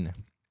scene,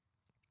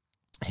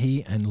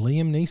 he and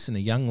Liam Neeson, a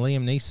young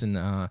Liam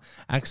Neeson,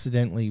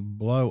 accidentally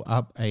blow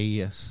up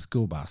a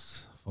school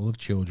bus full of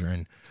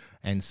children.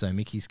 And so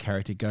Mickey's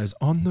character goes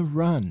on the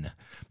run.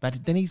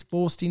 But then he's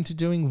forced into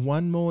doing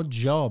one more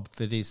job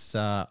for this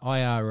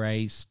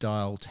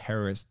IRA-style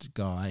terrorist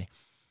guy,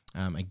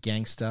 a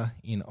gangster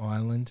in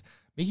Ireland.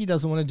 Mickey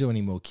doesn't want to do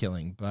any more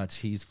killing, but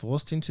he's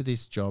forced into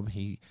this job.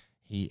 He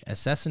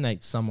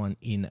assassinates someone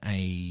in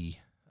a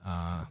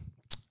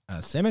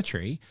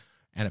cemetery,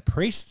 and a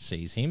priest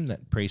sees him.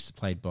 That priest is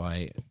played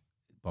by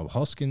Bob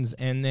Hoskins.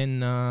 And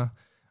then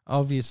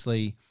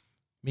obviously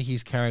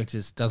Mickey's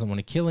character doesn't want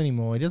to kill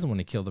anymore. He doesn't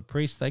want to kill the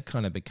priest. They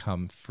kind of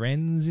become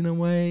friends in a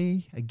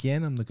way.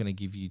 Again, I'm not going to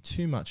give you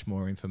too much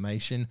more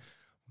information,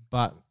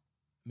 but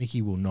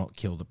Mickey will not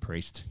kill the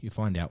priest. You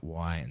find out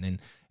why. And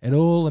then it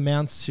all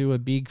amounts to a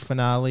big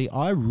finale.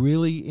 I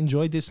really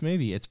enjoyed this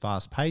movie. It's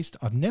fast-paced.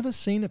 I've never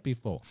seen it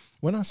before.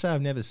 When I say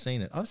I've never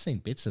seen it, I've seen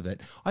bits of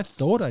it. I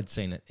thought I'd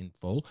seen it in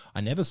full.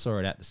 I never saw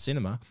it at the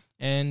cinema,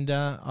 and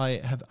I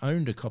have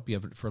owned a copy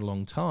of it for a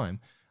long time.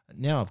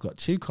 Now I've got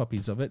 2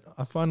 copies of it.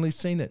 I've finally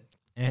seen it,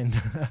 and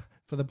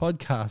for the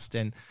podcast,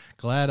 and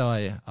glad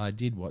I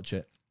did watch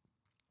it.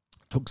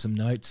 Took some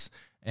notes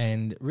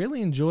and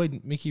really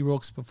enjoyed Mickey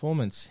Rourke's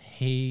performance.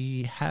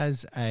 He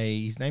has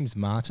his name's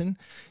Martin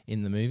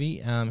in the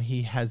movie.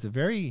 He has a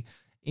very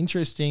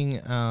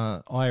interesting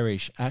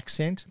Irish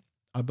accent.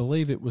 I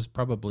believe it was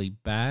probably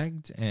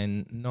bagged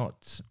and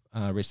not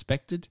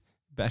respected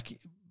back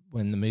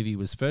when the movie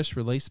was first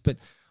released, but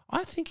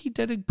I think he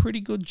did a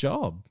pretty good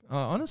job,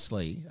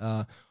 honestly.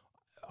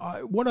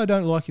 What I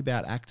don't like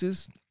about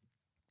actors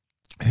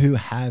who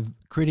have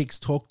critics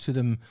talk to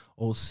them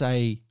or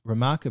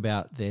remark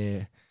about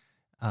their,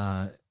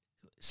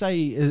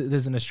 say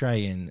there's an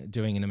Australian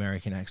doing an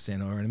American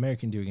accent, or an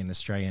American doing an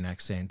Australian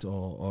accent,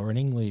 or an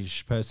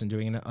English person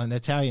doing an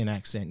Italian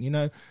accent,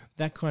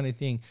 that kind of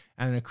thing.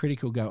 And a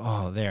critic will go,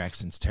 oh, their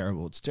accent's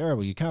terrible. It's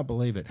terrible. You can't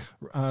believe it.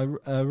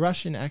 A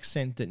Russian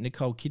accent that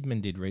Nicole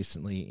Kidman did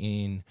recently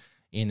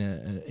in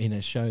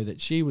a show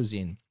that she was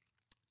in,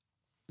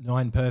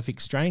 Nine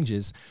Perfect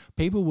Strangers,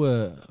 people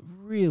were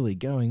really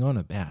going on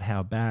about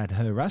how bad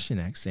her Russian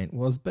accent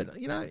was. But,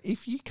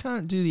 if you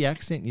can't do the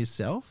accent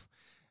yourself,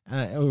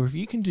 or if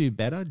you can do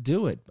better,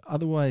 do it.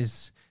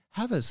 Otherwise,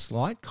 have a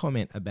slight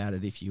comment about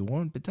it if you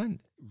want, but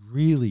don't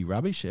really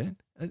rubbish it.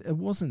 It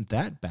wasn't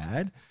that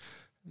bad.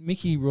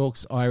 Mickey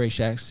Rourke's Irish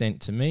accent,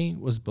 to me,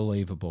 was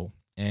believable.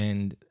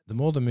 And the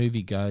more the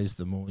movie goes,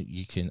 the more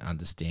you can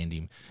understand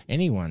him.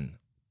 Anyone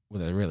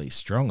with a really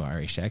strong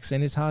Irish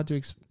accent, it's hard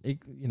to,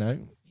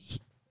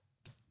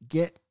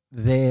 get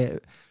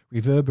their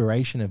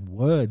reverberation of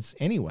words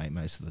anyway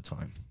most of the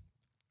time.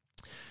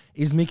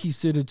 Is Mickey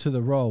suited to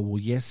the role?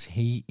 Well, yes,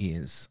 he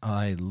is.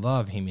 I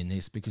love him in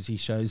this because he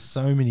shows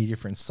so many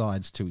different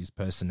sides to his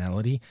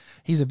personality.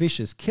 He's a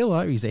vicious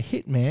killer, he's a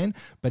hitman,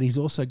 but he's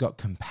also got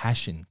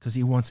compassion because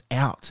he wants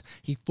out.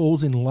 He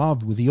falls in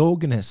love with the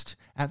organist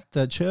at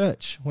the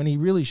church when he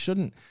really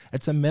shouldn't.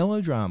 It's a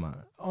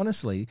melodrama.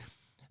 Honestly,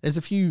 there's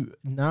a few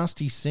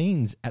nasty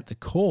scenes at the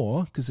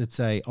core because it's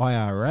a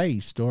IRA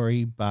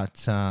story,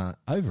 but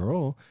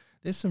overall,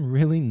 there's some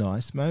really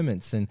nice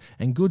moments and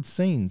good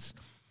scenes.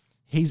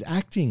 His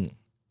acting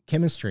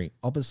chemistry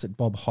opposite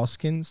Bob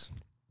Hoskins,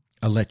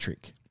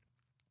 electric.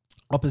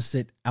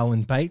 Opposite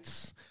Alan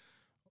Bates,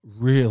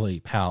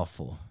 really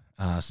powerful,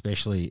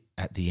 especially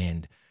at the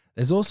end.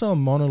 There's also a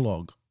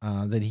monologue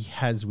that he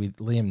has with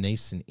Liam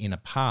Neeson in a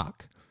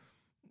park.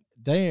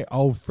 They're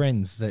old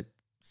friends that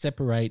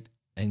separate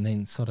and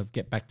then sort of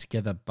get back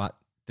together, but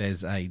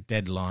there's a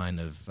deadline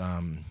of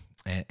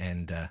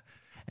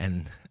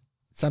and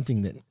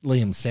something that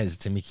Liam says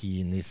to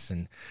Mickey in this,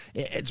 and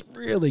it's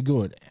really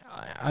good.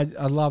 I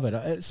love it.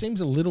 It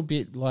seems a little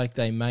bit like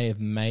they may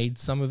have made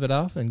some of it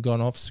up and gone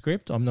off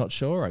script. I'm not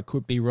sure. I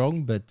could be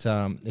wrong, but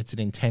it's an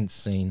intense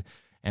scene,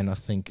 and I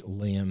think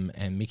Liam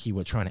and Mickey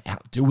were trying to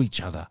outdo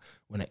each other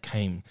when it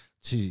came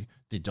to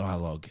the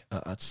dialogue.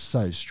 It's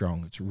so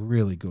strong. It's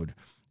really good.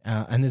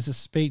 And there's a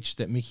speech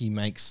that Mickey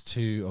makes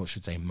to, or I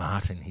should say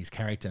Martin, his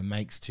character,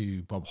 makes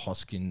to Bob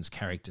Hoskins'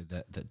 character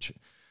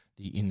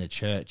in the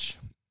church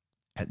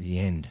at the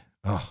end.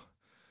 Oh,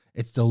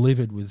 it's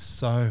delivered with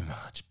so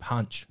much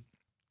punch.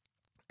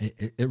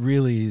 It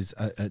really is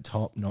a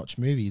top-notch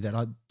movie that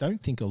I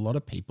don't think a lot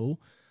of people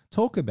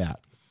talk about.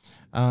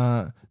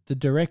 The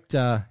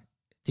director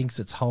thinks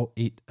it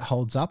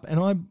holds up,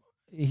 and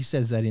he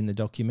says that in the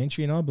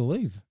documentary, and I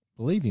believe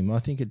him. I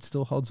think it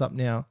still holds up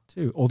now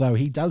too. Although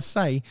he does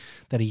say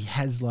that he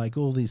has like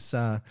all this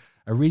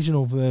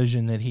original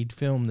version that he'd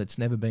filmed that's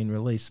never been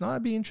released, and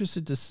I'd be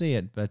interested to see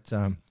it, but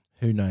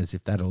who knows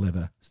if that'll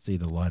ever see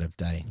the light of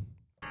day.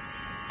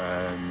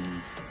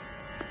 And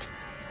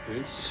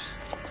this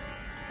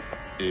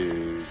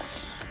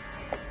is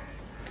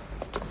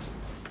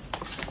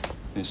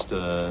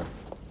Mr.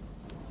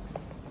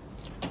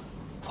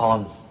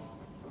 Fallon.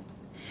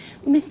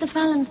 Mr.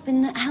 Fallon's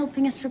been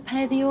helping us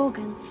repair the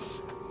organ.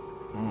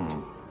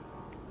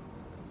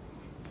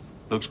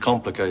 Looks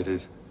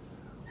complicated.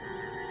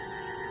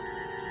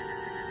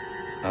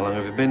 How long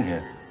have you been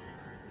here?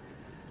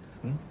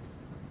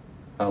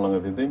 How long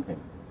have you been here?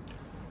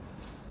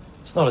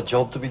 It's not a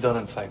job to be done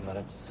in 5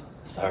 minutes,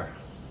 sir.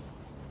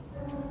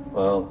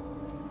 Well,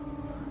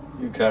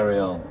 you carry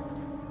on.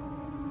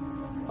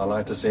 I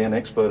like to see an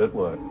expert at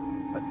work.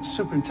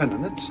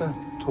 Superintendent, let's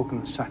talk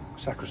in the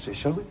sacristy,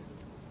 shall we?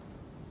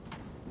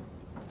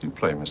 You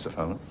play, Mr.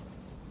 Fallon.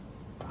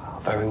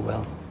 Very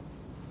well.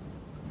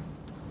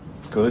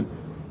 Good.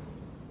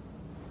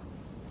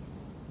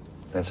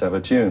 Let's have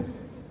a tune.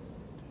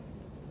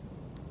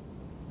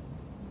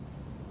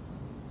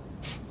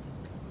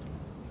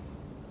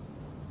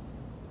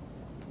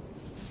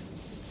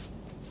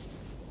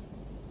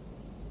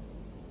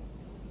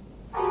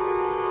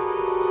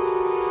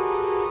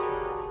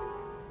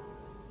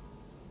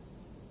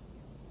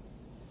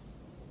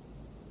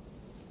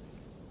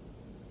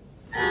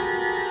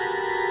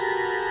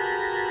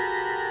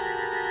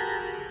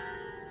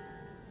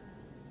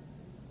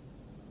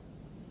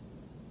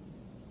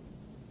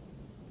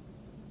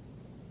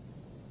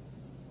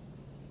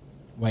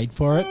 Wait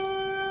for it.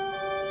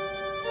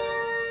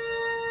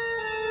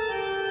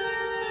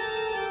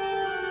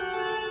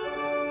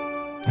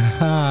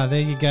 There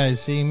you go.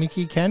 See,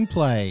 Mickey can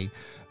play.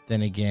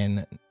 Then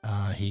again,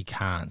 he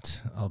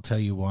can't. I'll tell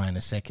you why in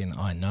a second,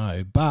 I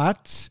know.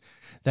 But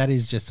that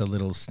is just a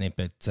little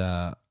snippet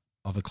of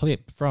a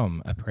clip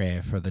from A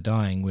Prayer for the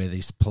Dying, where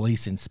this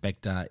police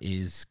inspector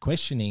is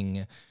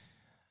questioning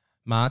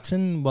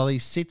Martin while he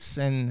sits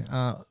and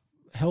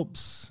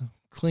helps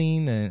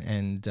clean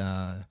and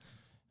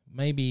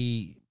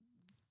maybe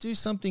do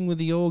something with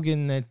the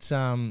organ that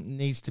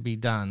needs to be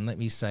done. Let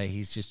me say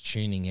he's just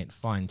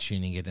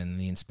fine-tuning it, and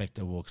the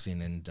inspector walks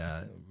in and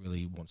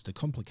really wants to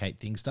complicate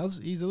things.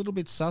 He's a little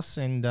bit sus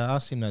and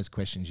asks him those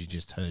questions you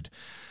just heard.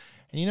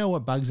 And you know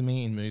what bugs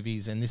me in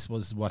movies, and this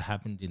was what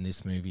happened in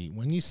this movie,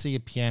 when you see a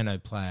piano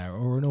player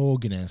or an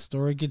organist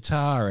or a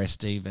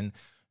guitarist even,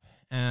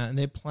 and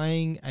they're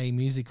playing a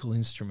musical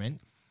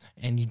instrument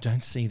and you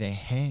don't see their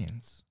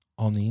hands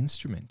on the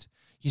instrument.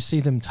 You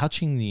see them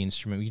touching the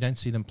instrument. You don't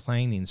see them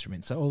playing the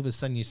instrument. So all of a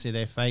sudden you see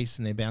their face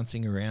and they're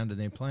bouncing around and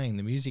they're playing,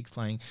 the music's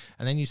playing,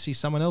 and then you see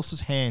someone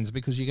else's hands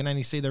because you can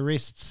only see the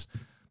wrists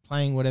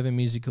playing whatever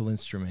musical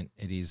instrument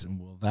it is.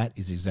 And well, that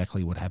is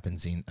exactly what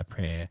happens in A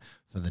Prayer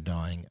for the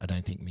Dying. I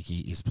don't think Mickey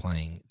is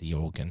playing the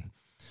organ.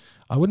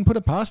 I wouldn't put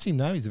it past him,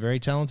 though. He's a very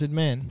talented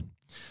man.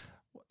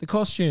 The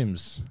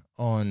costumes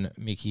on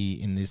Mickey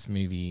in this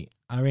movie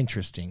are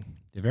interesting.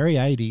 They're very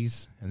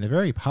 80s and they're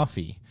very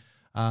puffy.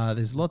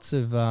 There's lots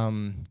of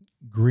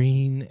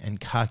green and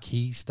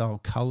khaki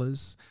style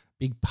colours,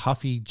 big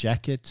puffy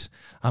jacket.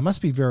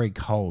 Must be very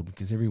cold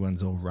because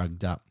everyone's all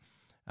rugged up.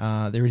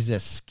 There is a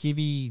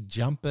skivvy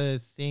jumper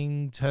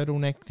thing,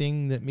 turtleneck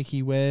thing that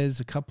Mickey wears,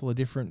 a couple of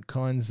different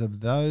kinds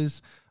of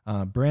those,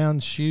 brown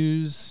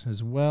shoes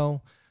as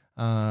well,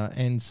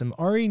 and some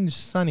orange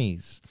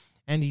sunnies.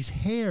 And his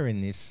hair in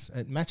this,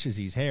 it matches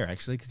his hair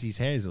actually, because his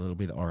hair is a little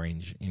bit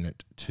orange in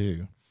it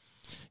too.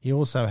 He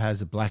also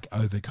has a black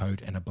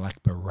overcoat and a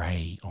black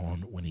beret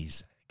on when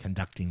he's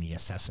conducting the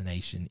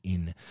assassination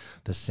in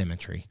the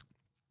cemetery.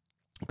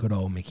 Good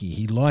old Mickey.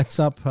 He lights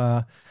up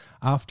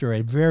after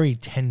a very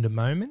tender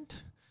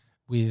moment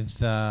with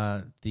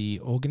the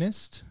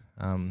organist,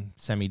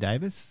 Sammy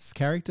Davis'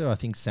 character. I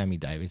think Sammy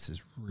Davis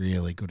is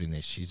really good in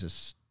this. She's a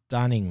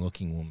stunning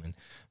looking woman.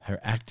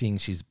 Her acting,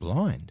 she's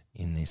blind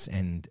in this.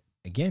 And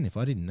again, if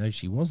I didn't know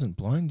she wasn't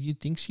blind, you'd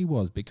think she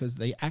was, because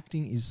the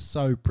acting is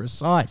so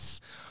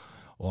precise.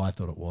 Well, I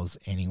thought it was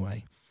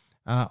anyway.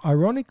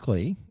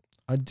 Ironically,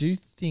 I do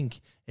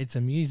think it's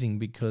amusing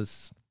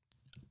because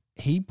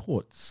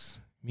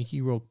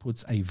Mickey Rourke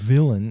puts a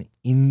villain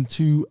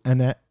into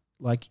in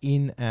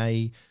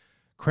a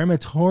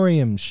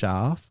crematorium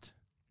shaft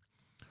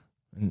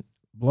and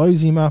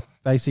blows him up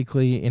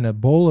basically in a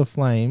ball of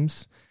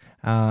flames,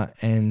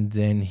 and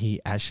then he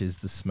ashes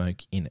the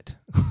smoke in it.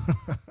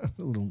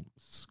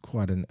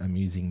 Quite an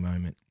amusing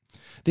moment.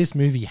 This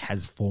movie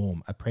has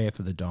form, A Prayer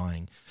for the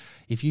Dying.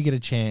 If you get a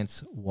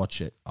chance,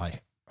 watch it. I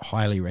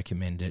highly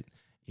recommend it.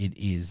 It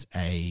is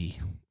a...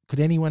 Could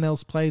anyone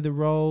else play the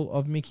role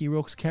of Mickey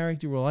Rourke's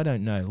character? Well, I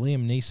don't know.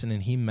 Liam Neeson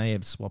and him may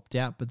have swapped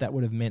out, but that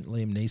would have meant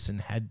Liam Neeson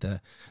had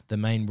the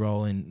main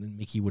role and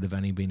Mickey would have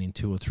only been in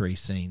 2 or 3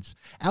 scenes.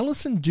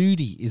 Alison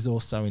Doody is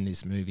also in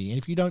this movie. And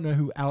if you don't know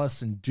who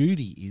Alison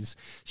Doody is,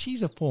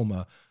 she's a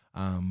former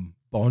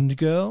Bond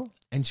girl,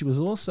 and she was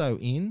also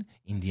in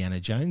Indiana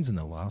Jones and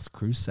the Last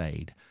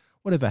Crusade.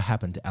 Whatever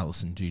happened to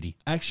Alison Doody?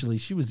 Actually,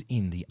 she was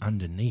in The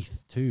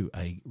Underneath too,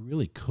 a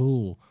really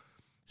cool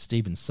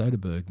Steven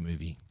Soderbergh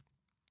movie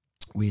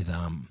with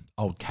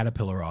old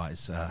Caterpillar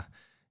Eyes.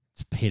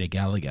 It's Peter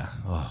Gallagher.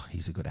 Oh,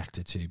 he's a good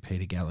actor too,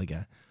 Peter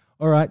Gallagher.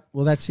 All right,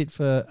 well, that's it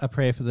for A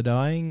Prayer for the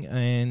Dying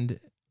and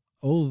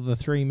all of the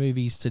 3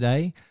 movies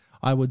today.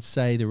 I would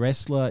say The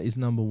Wrestler is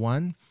number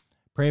 1,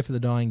 Prayer for the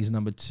Dying is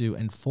number 2,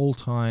 and Fall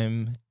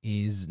Time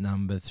is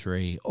number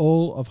 3.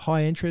 All of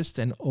high interest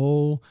and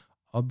all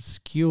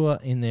obscure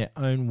in their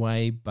own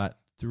way, but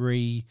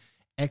 3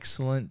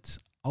 excellent,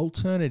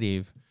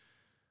 alternative,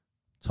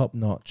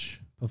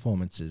 top-notch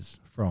performances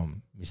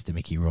from Mr.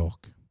 Mickey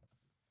Rourke.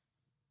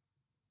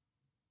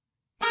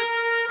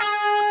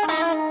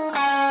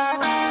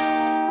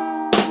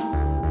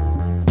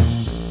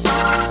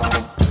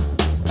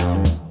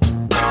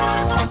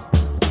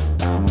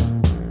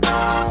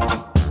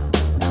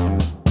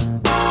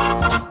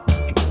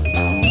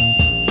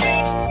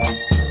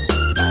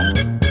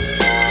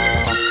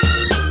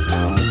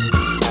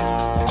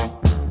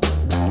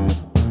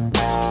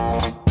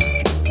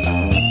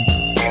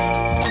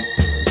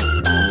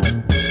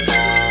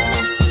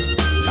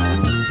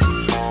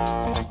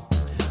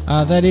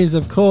 That is,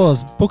 of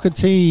course, Booker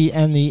T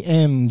and the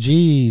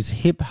MGs'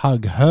 Hip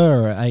Hug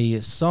Her, a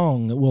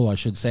song, well, I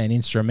should say an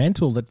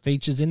instrumental that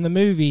features in the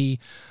movie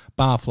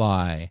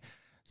Barfly,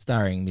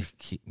 starring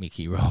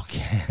Mickey Rourke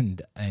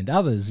and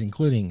others,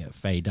 including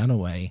Faye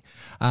Dunaway.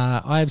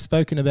 I have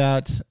spoken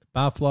about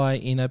Barfly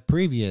in a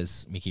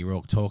previous Mickey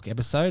Rourke Talk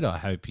episode. I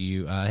hope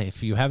you,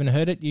 if you haven't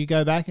heard it, you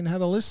go back and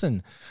have a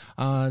listen.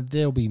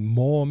 There'll be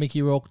more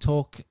Mickey Rourke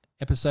Talk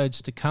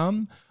episodes to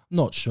come.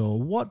 Not sure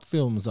what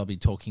films I'll be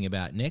talking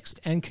about next,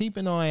 and keep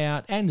an eye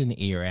out and an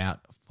ear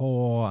out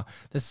for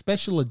the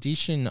special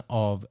edition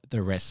of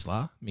The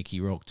Wrestler, Mickey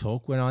Rourke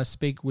Talk, when I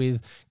speak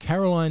with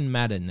Caroline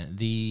Madden,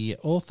 the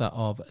author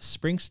of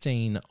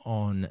Springsteen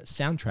on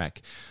Soundtrack.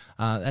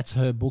 That's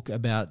her book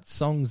about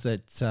songs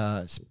that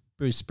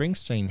Bruce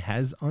Springsteen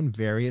has on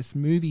various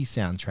movie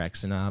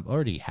soundtracks, and I've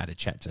already had a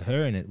chat to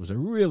her, and it was a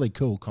really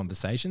cool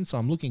conversation, so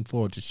I'm looking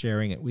forward to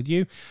sharing it with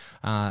you.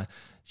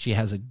 She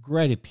has a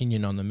great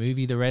opinion on the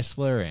movie The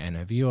Wrestler and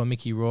a view on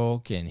Mickey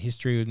Rourke and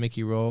history with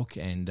Mickey Rourke.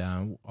 And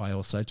I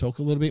also talk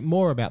a little bit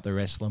more about The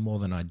Wrestler, more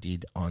than I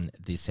did on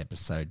this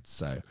episode.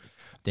 So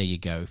there you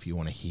go. If you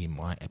want to hear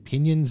my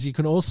opinions, you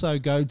can also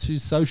go to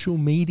social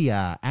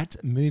media at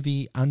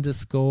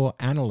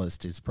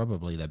movie_analyst is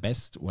probably the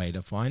best way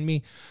to find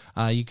me.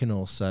 You can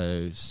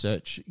also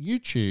search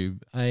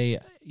YouTube, a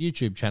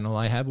YouTube channel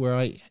I have where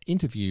I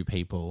interview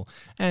people,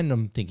 and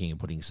I'm thinking of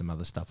putting some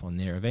other stuff on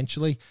there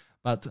eventually.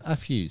 But a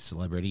few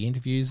celebrity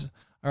interviews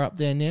are up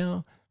there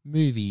now.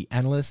 Movie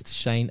analyst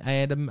Shane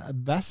Adam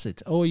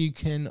Bassett. Or you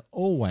can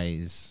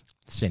always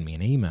send me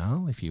an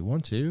email if you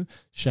want to,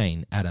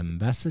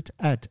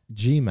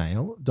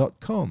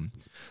 shaneadambassett@gmail.com.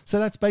 So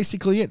that's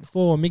basically it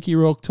for Mickey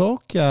Rourke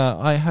Talk.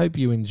 I hope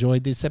you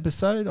enjoyed this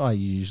episode. I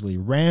usually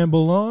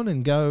ramble on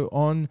and go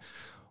on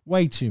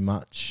way too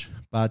much.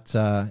 But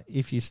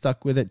if you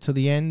stuck with it to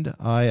the end,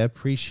 I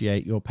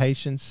appreciate your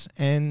patience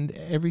and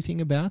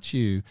everything about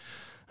you.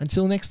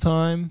 Until next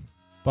time,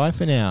 bye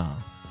for now.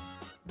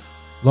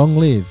 Long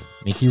live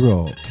Mickey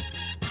Rourke.